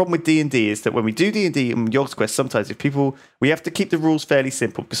think the problem with D&D is that when we do D&D and Yog's Quest, sometimes we have to keep the rules fairly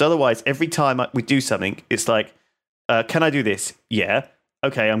simple, because otherwise, every time we do something, it's like, can I do this? Yeah.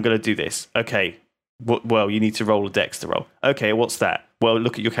 Okay, I'm going to do this. Okay. Well, you need to roll a dex to roll. Okay, what's that? Well,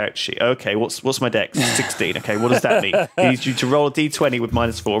 look at your character sheet. Okay, what's my dex? 16. Okay, what does that mean? He needs you to roll a d20 with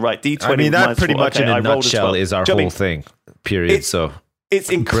 -4. Right, d20 I mean, with that pretty -4. much okay, in a nutshell is our whole thing, period.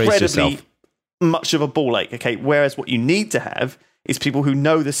 It's incredibly much of a ball ache, okay? Whereas what you need to have is people who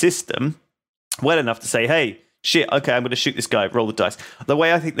know the system well enough to say, hey, shit, okay, I'm going to shoot this guy, roll the dice. The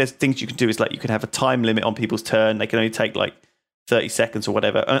way I think there's things you can do is you can have a time limit on people's turn. They can only take 30 seconds or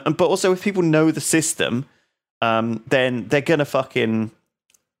whatever. But also, if people know the system, then they're gonna fucking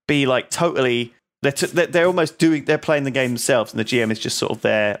be totally. They're almost they're playing the game themselves, and the GM is just sort of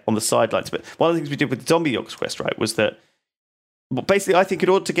there on the sidelines. But one of the things we did with the Zombie Yog's Quest, right, was that basically I think in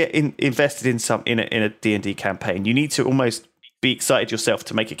order to get invested in a D&D campaign, you need to almost be excited yourself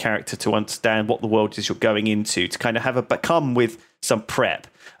to make a character, to understand what the world is you're going into, to kind of come with some prep.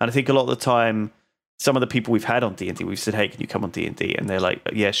 And I think a lot of the time, some of the people we've had on D&D, we've said, hey, can you come on D&D? And they're like,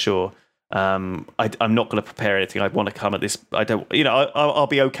 yeah, sure. I'm not going to prepare anything. I want to come at this. I don't, I'll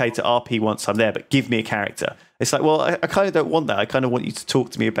be okay to RP once I'm there, but give me a character. It's like, well, I kind of don't want that. I kind of want you to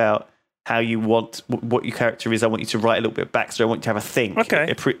talk to me about how you want, what your character is. I want you to write a little bit of backstory. I want you to have a think,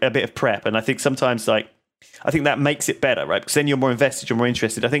 a bit of prep. And I think sometimes I think that makes it better, right? Because then you're more invested, you're more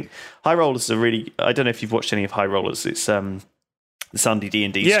interested. I think High Rollers are really, I don't know if you've watched any of High Rollers. It's the Sunday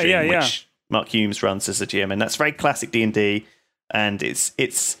D&D stream, which Mark Humes runs as a GM, and that's very classic D&D, and it's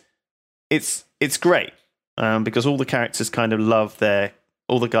great because all the characters kind of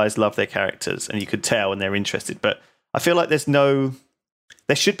all the guys love their characters, and you could tell when they're interested. But I feel like there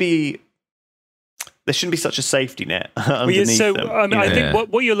shouldn't be such a safety net underneath them. I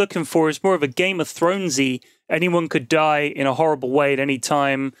think what you're looking for is more of a Game of Thronesy. Anyone could die in a horrible way at any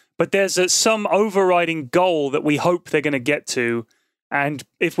time, but there's some overriding goal that we hope they're going to get to. And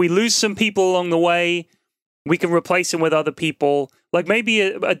if we lose some people along the way, we can replace them with other people. Like maybe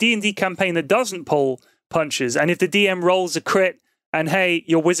a D&D campaign that doesn't pull punches. And if the DM rolls a crit and, hey,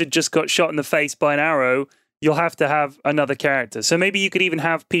 your wizard just got shot in the face by an arrow, you'll have to have another character. So maybe you could even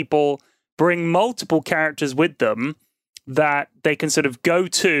have people bring multiple characters with them that they can sort of go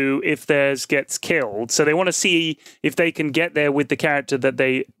to if theirs gets killed. So they want to see if they can get there with the character that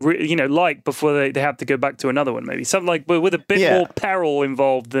they like before they have to go back to another one. Maybe something with a bit more peril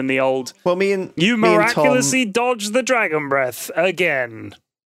involved than the old. Well, you miraculously dodged the dragon breath again.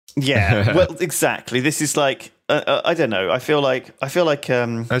 Yeah, well, exactly. This is I don't know. I feel like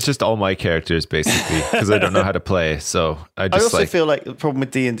that's just all my characters basically, because I don't know how to play. So I also feel like the problem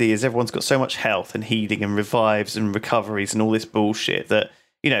with D&D is everyone's got so much health and healing and revives and recoveries and all this bullshit that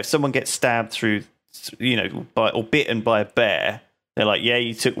if someone gets stabbed through, or bitten by a bear, they're like, yeah,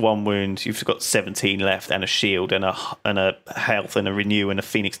 you took one wound, you've got 17 left, and a shield, and a health, and a renew, and a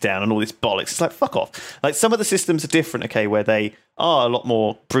phoenix down, and all this bollocks. It's like, fuck off. Like, some of the systems are different, okay, where they are a lot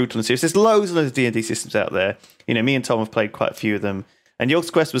more brutal and serious. There's loads and loads of D&D systems out there. Me and Tom have played quite a few of them. And Yog's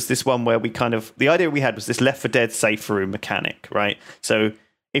Quest was this one where the idea we had was this Left 4 Dead safe room mechanic, right? So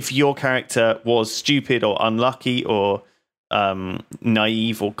if your character was stupid or unlucky or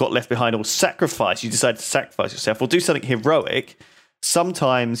naive or got left behind or sacrificed, you decided to sacrifice yourself or do something heroic,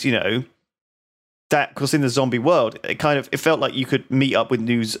 sometimes, that, because in the zombie world, it felt like you could meet up with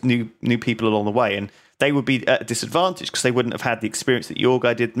new people along the way, and they would be at a disadvantage because they wouldn't have had the experience that your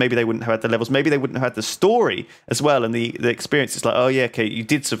guy did. Maybe they wouldn't have had the levels. Maybe they wouldn't have had the story as well, and the experience is like, oh yeah, okay, you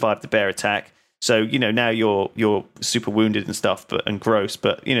did survive the bear attack, So, now you're super wounded and stuff, and gross,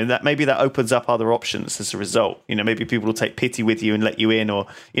 but that maybe that opens up other options as a result. Maybe people will take pity with you and let you in, or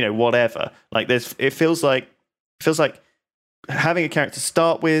whatever. Like it feels like having a character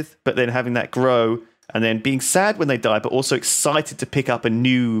start with, but then having that grow, and then being sad when they die, but also excited to pick up a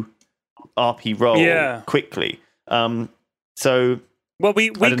new RP role quickly. So. Well,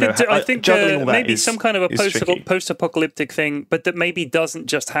 we could do, I think maybe some kind of a post-apocalyptic thing, but that maybe doesn't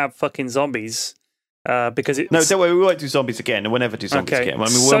just have fucking zombies. Because no, don't worry, we won't do zombies again, and we'll never do zombies again. I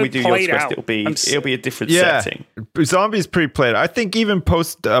mean, when we do Yours Quest, it'll be a different setting. Zombies pretty played out. I think even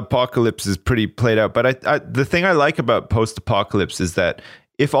post-apocalypse is pretty played out. But the thing I like about post-apocalypse is that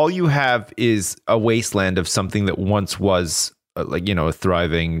if all you have is a wasteland of something that once was a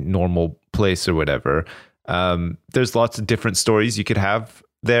thriving, normal place or whatever. There's lots of different stories you could have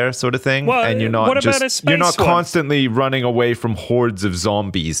there, sort of thing, and you're not constantly running away from hordes of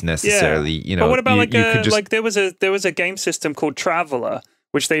zombies necessarily. But what about there was a game system called Traveller,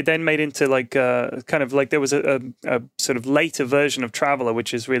 which they then made into there was a sort of later version of Traveller,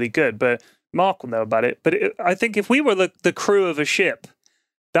 which is really good. But Mark will know about it. But I think if we were the crew of a ship,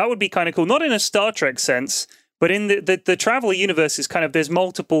 that would be kind of cool. Not in a Star Trek sense. But in the Traveller universe is kind of, there's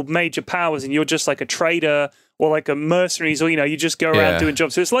multiple major powers and you're just like a trader or like a mercenaries, or, you just go around doing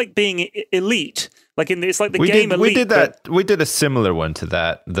jobs. So it's like being elite. It's like the game Elite. We did a similar one to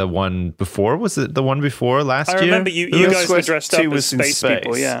that. The one before, was it the one before last year? I remember you guys were dressed up as space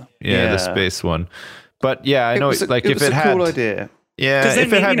people, yeah. Yeah, the space one. But yeah, I know, if it had... cool idea. Yeah,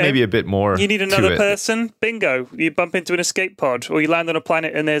 if it had maybe a bit more. You need another person, bingo. You bump into an escape pod, or you land on a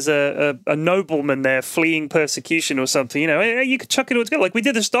planet and there's a nobleman there fleeing persecution or something. You could chuck it all together. Like we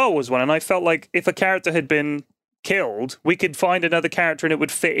did the Star Wars one, and I felt like if a character had been killed, we could find another character and it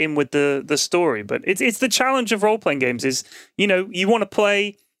would fit in with the story. But it's the challenge of role-playing games is, you want to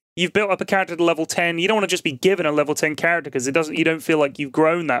play... You've built up a character to level 10. You don't want to just be given a level 10 character because you don't feel like you've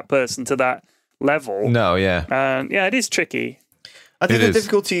grown that person to that level. No, yeah. And it is tricky. I think the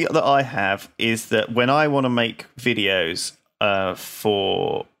difficulty that I have is that when I want to make videos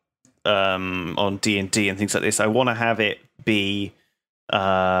for on D&D and things like this, I want to have it be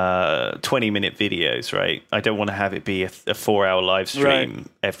 20-minute videos, right? I don't want to have it be a 4-hour live stream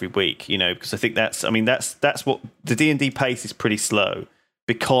every week, because I think that's what the D&D pace is pretty slow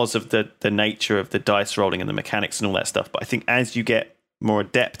because of the nature of the dice rolling and the mechanics and all that stuff. But I think as you get more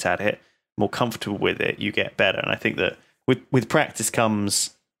adept at it, more comfortable with it, you get better. And I think that with practice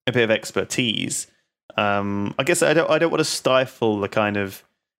comes a bit of expertise. I guess I don't want to stifle the kind of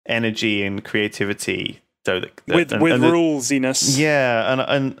energy and creativity though with rulesiness. Yeah,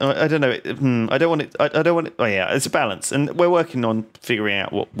 and I don't know. I don't want it. I don't want it. Oh yeah, it's a balance, and we're working on figuring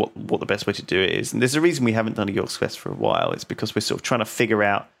out what the best way to do it is. And there's a reason we haven't done a Yours Quest for a while. It's because we're sort of trying to figure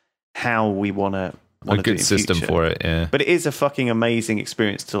out how we want to. A good system for it, yeah. But it is a fucking amazing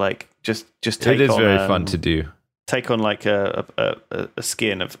experience to just take. It is very fun to do. Take on a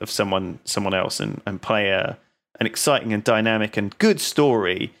skin of someone else and play an exciting and dynamic and good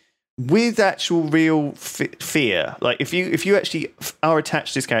story with actual real fear. Like if you actually are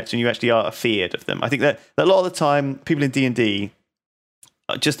attached to this character and you actually are feared of them, I think that a lot of the time people in D&D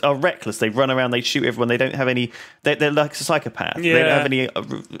just are reckless. They run around, they shoot everyone. They don't have any. They're like a psychopath. Yeah. They don't have any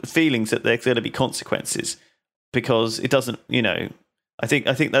feelings that there's going to be consequences because it doesn't. I think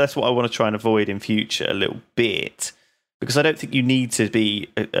that's what I want to try and avoid in future a little bit, because I don't think you need to be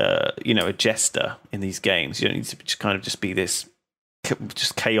a jester in these games. You don't need to just be this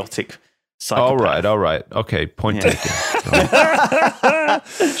just chaotic psychopath. All right. Okay, point taken.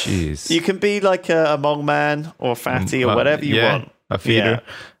 Jeez. You can be like a Mong man or a fatty or whatever you want. A feeder.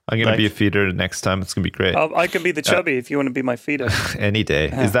 Yeah. I'm going to be a feeder next time. It's going to be great. I can be the chubby if you want to be my feeder. Any day.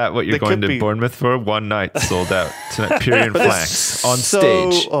 Is that what you're going to Bournemouth for? One night sold out. Tonight, Pyrian Flanks on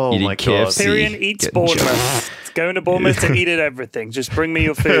stage. Oh eating my God. KFC. Pyrian eats Bournemouth. It's going to Bournemouth to eat everything. Just bring me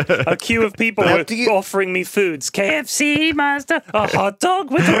your food. A queue of people offering me foods. KFC, master. A hot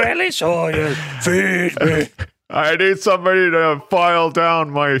dog with relish. Oh, yeah. Feed me. I need somebody to file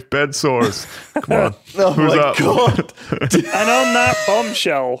down my bed sores. Come on. Oh my God. And on that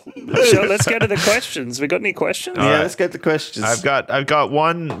bombshell, let's get to the questions. We got any questions? Yeah, let's get the questions. I've got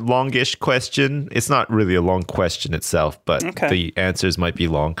one longish question. It's not really a long question itself, but the answers might be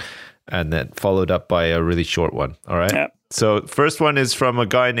long. And then followed up by a really short one. All right. Yep. So first one is from a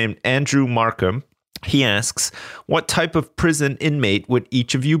guy named Andrew Markham. He asks, what type of prison inmate would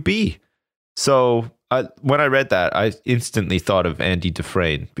each of you be? So when I read that, I instantly thought of Andy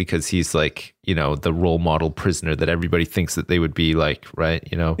Dufresne, because he's like, the role model prisoner that everybody thinks that they would be like, right?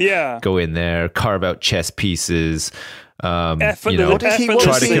 Yeah. Go in there, carve out chess pieces,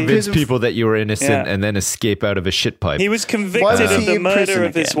 try to convince people that you were innocent and then escape out of a shit pipe. He was convicted of the murder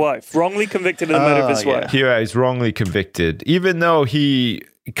of his wife. Wrongly convicted of the murder of his wife. Yeah, he's wrongly convicted, even though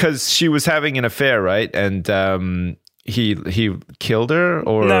because she was having an affair, right? And he killed her,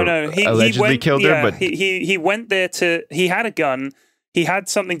 or he allegedly killed her. But he went there he had a gun. He had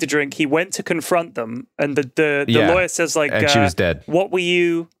something to drink. He went to confront them, and the lawyer says, like, and she was dead. What were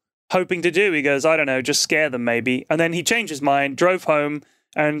you hoping to do? He goes, I don't know, just scare them maybe. And then he changed his mind, drove home,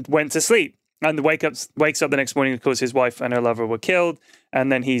 and went to sleep. And wakes up the next morning. Of course, his wife and her lover were killed, and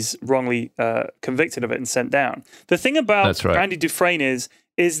then he's wrongly convicted of it and sent down. The thing about Andy Dufresne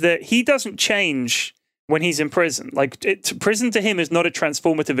is that he doesn't change when he's in prison. Like, prison to him is not a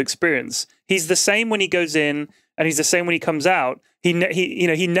transformative experience. He's the same when he goes in, and he's the same when he comes out. He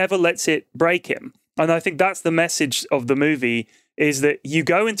never lets it break him. And I think that's the message of the movie, is that you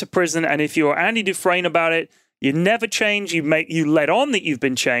go into prison, and if you're Andy Dufresne about it, you never change. You let on that you've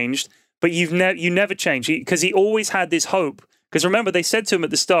been changed, but you never change, because he always had this hope. Because remember, they said to him at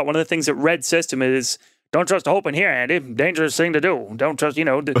the start, one of the things that Red says to him is, "Don't trust hope in here, Andy. Dangerous thing to do. Don't trust,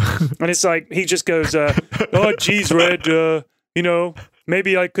 and it's like, he just goes, "Oh, geez, Red,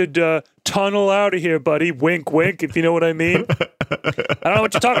 maybe I could tunnel out of here, buddy. Wink, wink, if you know what I mean." I don't know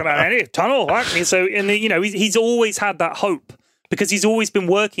what you're talking about, Andy. Tunnel? What? So, he's always had that hope, because he's always been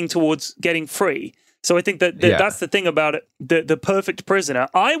working towards getting free. So I think that's the thing about it. The perfect prisoner.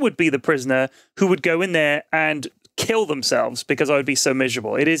 I would be the prisoner who would go in there and kill themselves because I would be so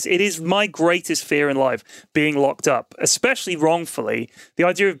miserable. It is my greatest fear in life, being locked up, especially wrongfully. The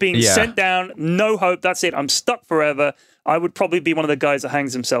idea of being sent down, no hope, that's it, I'm stuck forever. I would probably be one of the guys that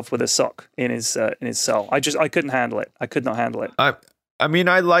hangs himself with a sock in his cell. I couldn't handle it. I could not handle it. I mean,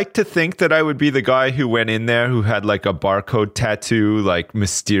 I like to think that I would be the guy who went in there who had like a barcode tattoo, like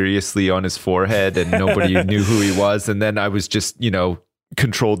mysteriously on his forehead, and nobody knew who he was. And then I was just,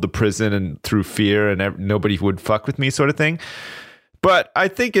 controlled the prison and through fear, and nobody would fuck with me, sort of thing. But I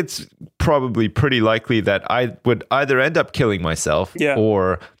think it's probably pretty likely that I would either end up killing myself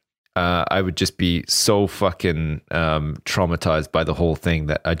or I would just be so fucking traumatized by the whole thing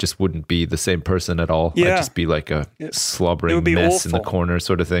that I just wouldn't be the same person at all. I'd just be like a slobbering mess in the corner,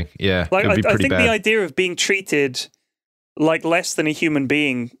 sort of thing. Yeah, like, it would be pretty I think bad. The idea of being treated like less than a human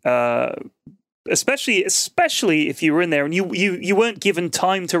being, especially if you were in there and you weren't given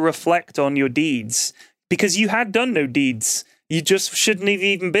time to reflect on your deeds because you had done no deeds. You just shouldn't have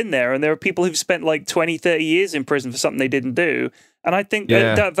even been there. And there are people who've spent like 20, 30 years in prison for something they didn't do. And I think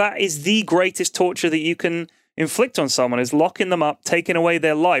that is the greatest torture that you can inflict on someone, is locking them up, taking away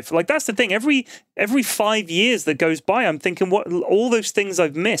their life. Like, that's the thing. Every 5 years that goes by, I'm thinking, what all those things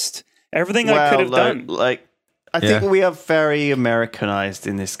I've missed, everything I could have done. Like, I think we are very Americanized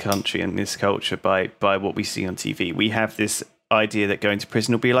in this country and this culture by what we see on TV. We have this idea that going to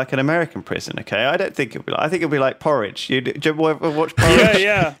prison will be like an American prison. Okay, I don't think it'll be. I think it'll be like Porridge. Do you ever watch Porridge?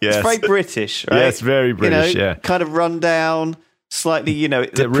 Yeah. It's very British, right? Yeah, it's very British. Kind of run down. Slightly,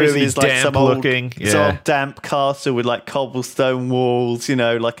 the really prison is like some old damp castle with like cobblestone walls,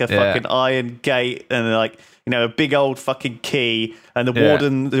 like a fucking iron gate and like, a big old fucking key, and the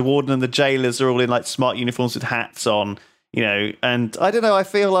warden and the jailers are all in like smart uniforms with hats on, and I don't know, I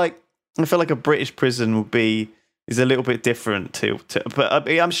feel like a British prison is a little bit different to but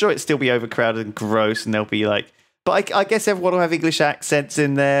I'm sure it'd still be overcrowded and gross, and there'll be like, but I guess everyone will have English accents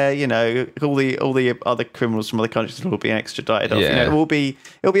in there, all the other criminals from other countries will be extradited off. It'll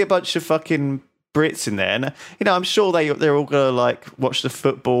be a bunch of fucking Brits in there, and I'm sure they're all gonna like watch the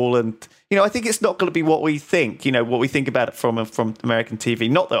football, and I think it's not gonna be what we think, what we think about it from American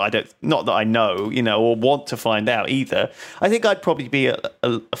TV. Not that I know, or want to find out either. I think I'd probably be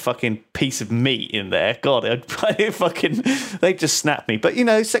a fucking piece of meat in there. God, they'd just snap me. But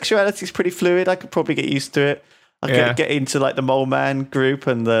sexuality is pretty fluid. I could probably get used to it. I get into like the mole man group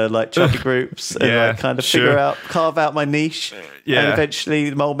and the like chubby groups and like kind of carve out my niche. And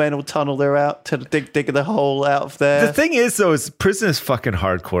eventually the mole men will tunnel their out to dig the hole out of there. The thing is though, prison is fucking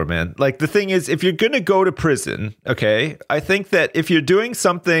hardcore, man. Like the thing is, if you're going to go to prison, okay, I think that if you're doing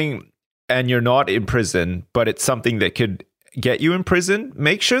something and you're not in prison, but it's something that could get you in prison,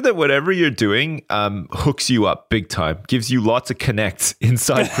 make sure that whatever you're doing hooks you up big time, gives you lots of connects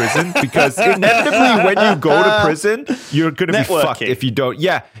inside prison, because inevitably when you go to prison, you're gonna be fucked if you don't.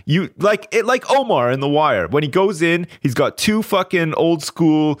 You like Omar in The Wire. When he goes in, he's got two fucking old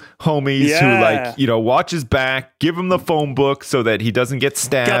school homies who watch his back, give him the phone book so that he doesn't get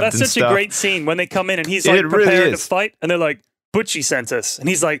stabbed. God, that's such a great scene when they come in and he's like preparing to fight, and they're like, Butchie sent us. And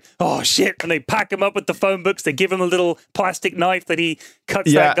he's like, oh, shit. And they pack him up with the phone books. They give him a little plastic knife that he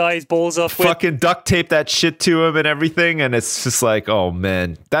cuts that guy's balls off with. Fucking duct tape that shit to him and everything. And it's just like, oh,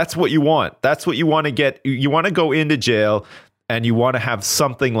 man, that's what you want. That's what you want to get. You want to go into jail and you want to have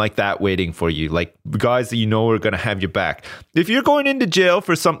something like that waiting for you. Like guys that you know are going to have your back. If you're going into jail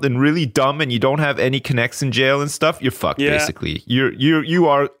for something really dumb and you don't have any connects in jail and stuff, you're fucked, basically. You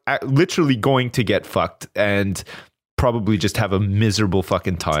are literally going to get fucked and probably just have a miserable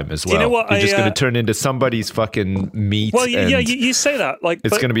fucking time as well. You know what? You're just going to turn into somebody's fucking meat. Well, you say that. Like,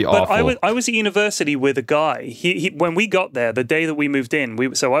 it's going to be awful. I was at university with a guy. He when we got there, the day that we moved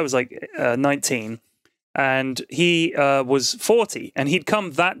in, so I was like 19. And he was 40, and he'd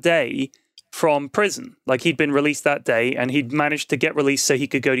come that day from prison. Like, he'd been released that day, and he'd managed to get released so he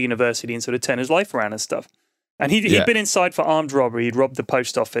could go to university and sort of turn his life around and stuff. And he'd been inside for armed robbery. He'd robbed the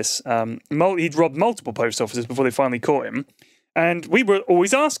post office. He'd robbed multiple post offices before they finally caught him. And we were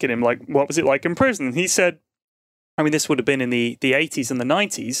always asking him, like, what was it like in prison? And he said, I mean, this would have been in the 80s and the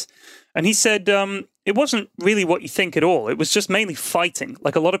 90s. And he said, it wasn't really what you think at all. It was just mainly fighting,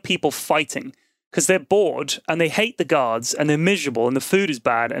 like a lot of people fighting. Because they're bored and they hate the guards and they're miserable and the food is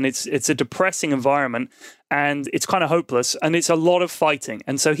bad and it's a depressing environment and it's kind of hopeless and it's a lot of fighting.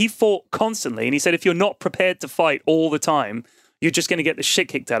 And so he fought constantly, and he said if you're not prepared to fight all the time, you're just going to get the shit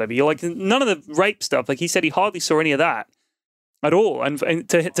kicked out of you. Like, none of the rape stuff, like he said, he hardly saw any of that at all. And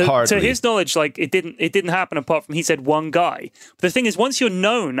to his knowledge, like it didn't happen apart from, he said, one guy. But the thing is, once you're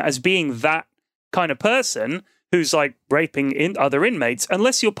known as being that kind of person who's like raping other inmates,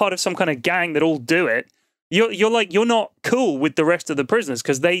 unless you're part of some kind of gang that all do it, you're not cool with the rest of the prisoners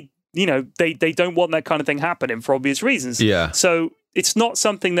because they don't want that kind of thing happening for obvious reasons. Yeah. So it's not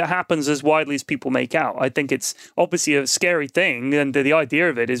something that happens as widely as people make out. I think it's obviously a scary thing, and the idea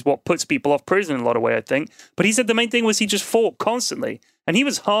of it is what puts people off prison in a lot of ways, I think. But he said the main thing was he just fought constantly, and he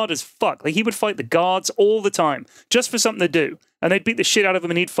was hard as fuck. Like, he would fight the guards all the time just for something to do, and they'd beat the shit out of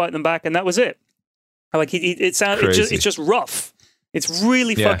him, and he'd fight them back, and that was it. Like, it's just rough. It's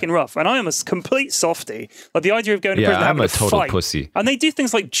really fucking rough. And I am a complete softie. Like, the idea of going to prison and having I'm a total fight. Pussy. And they do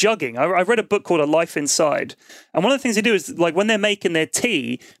things like jugging. I read a book called A Life Inside. And one of the things they do is, like, when they're making their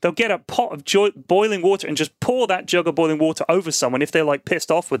tea, they'll get a pot of boiling water and just pour that jug of boiling water over someone if they're, like,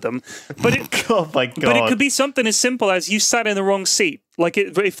 pissed off with them. But oh my God. But it could be something as simple as you sat in the wrong seat. Like,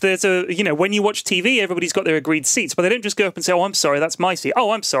 if there's when you watch TV, everybody's got their agreed seats, but they don't just go up and say, oh, I'm sorry, that's my seat.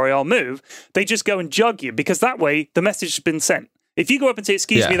 Oh, I'm sorry, I'll move. They just go and jug you, because that way the message has been sent. If you go up and say,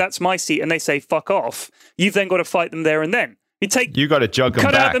 excuse me, that's my seat, and they say, fuck off, you've then got to fight them there and then. You got to jug them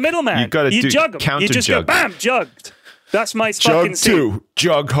back. Cut out the middleman. You jug them. You just go, bam, jugged. That's my fucking seat. Jug 2,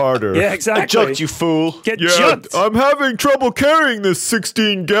 jug harder. Yeah, exactly. I jugged, you fool. Get jugged. I'm having trouble carrying this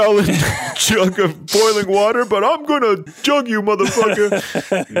 16-gallon jug of boiling water, but I'm going to jug you,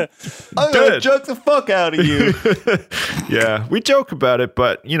 motherfucker. I'm going to jug the fuck out of you. Yeah, we joke about it,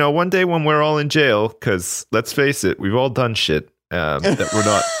 but, one day when we're all in jail, because let's face it, we've all done shit that we're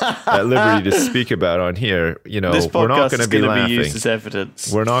not at liberty to speak about on here. This we're not going to be laughing. Be used as evidence.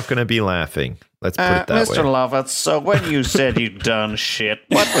 We're not going to be laughing. Let's put it that Mr. way. Mr. Lovett, so when you said you'd done shit,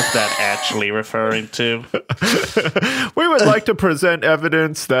 what was that actually referring to? We would like to present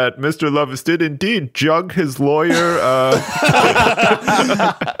evidence that Mr. Lovis did indeed jug his lawyer.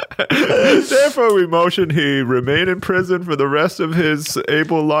 Therefore, we motion he remain in prison for the rest of his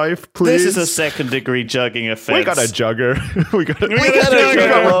able life, please. This is a second-degree jugging offense. We got a jugger. We got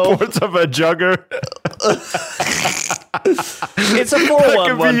reports of a jugger. It's a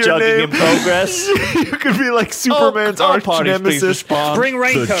 411 jugging in progress. You could be like Superman's arch nemesis. Bring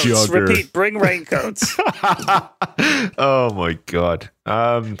raincoats. Repeat, bring raincoats. Oh my God.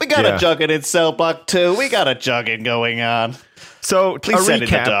 We got a jugging in cell block 2. We got a jugging going on. So, please send in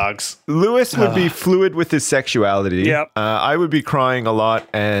the dogs. Lewis would be fluid with his sexuality. Yep. I would be crying a lot,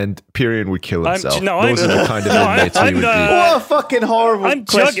 and Pyrian would kill himself. Those are the kind of inmates we would be. What a fucking horrible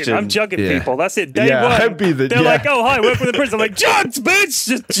question. I'm jugging people. That's it. Day one. They're like, oh, hi, work for the prison. I'm like, jugs, bitch!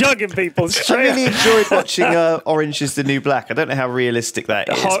 Just jugging people. I really enjoyed watching Orange is the New Black. I don't know how realistic that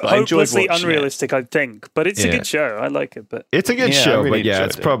is, but I enjoyed watching it. Unrealistic, I think. But it's a good show. I like it. But it's a good show, really, but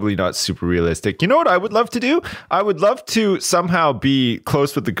it's probably not super realistic. You know what I would love to do? I would love to somehow be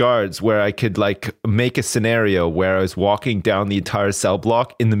close with the guards where I could like make a scenario where I was walking down the entire cell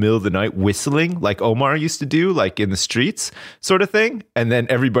block in the middle of the night whistling like Omar used to do, like in the streets sort of thing, and then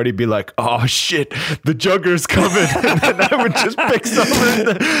everybody be like, oh shit, the jugger's coming. And then I would just pick someone,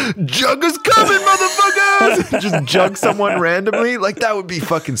 the jugger's coming, motherfuckers. Just jug someone randomly. Like, that would be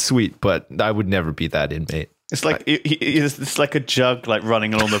fucking sweet, but I would never be that inmate. It's like it's like a jug like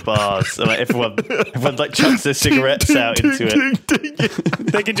running along the bars, and like everyone like chucks their cigarettes out into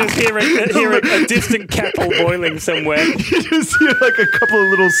it. They can just hear a distant kettle boiling somewhere. You just hear like a couple of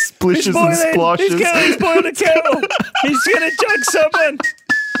little splishes and splashes. He's boiled a kettle. He's gonna jug someone.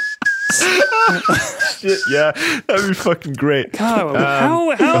 Shit, yeah, that'd be fucking great. God, how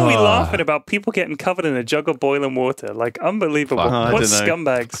are we laughing about people getting covered in a jug of boiling water? Like, unbelievable. What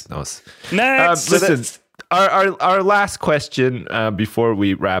scumbags? Next. Listen, our last question before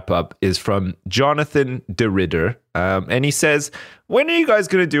we wrap up is from Jonathan DeRitter. And he says, when are you guys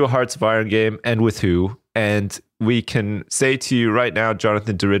going to do a Hearts of Iron game, and with who? And we can say to you right now,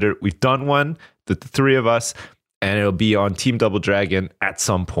 Jonathan DeRitter, we've done one, the three of us, and it'll be on Team Double Dragon at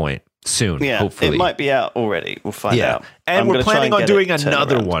some point. Soon, hopefully. It might be out already. We'll find out. And we're planning on doing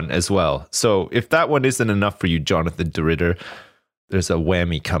another one as well. So if that one isn't enough for you, Jonathan DeRitter, there's a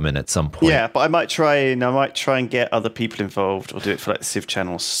whammy coming at some point. Yeah, but I might try and get other people involved, or do it for like the Civ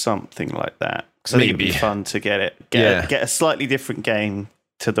channel, something like that. Because I think it'd be fun to get a slightly different game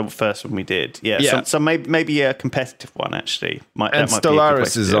to the first one we did. So maybe a competitive one actually. And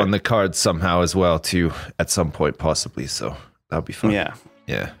Stellaris is on the cards somehow as well too, at some point possibly. So that'll be fun. Yeah.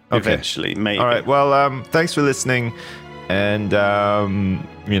 Yeah. Okay. Eventually, maybe. All right. Well, thanks for listening, and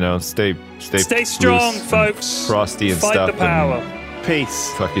stay strong, folks. Frosty and Fight stuff. Fight the power.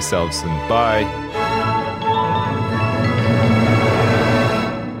 Peace. Fuck yourselves and bye.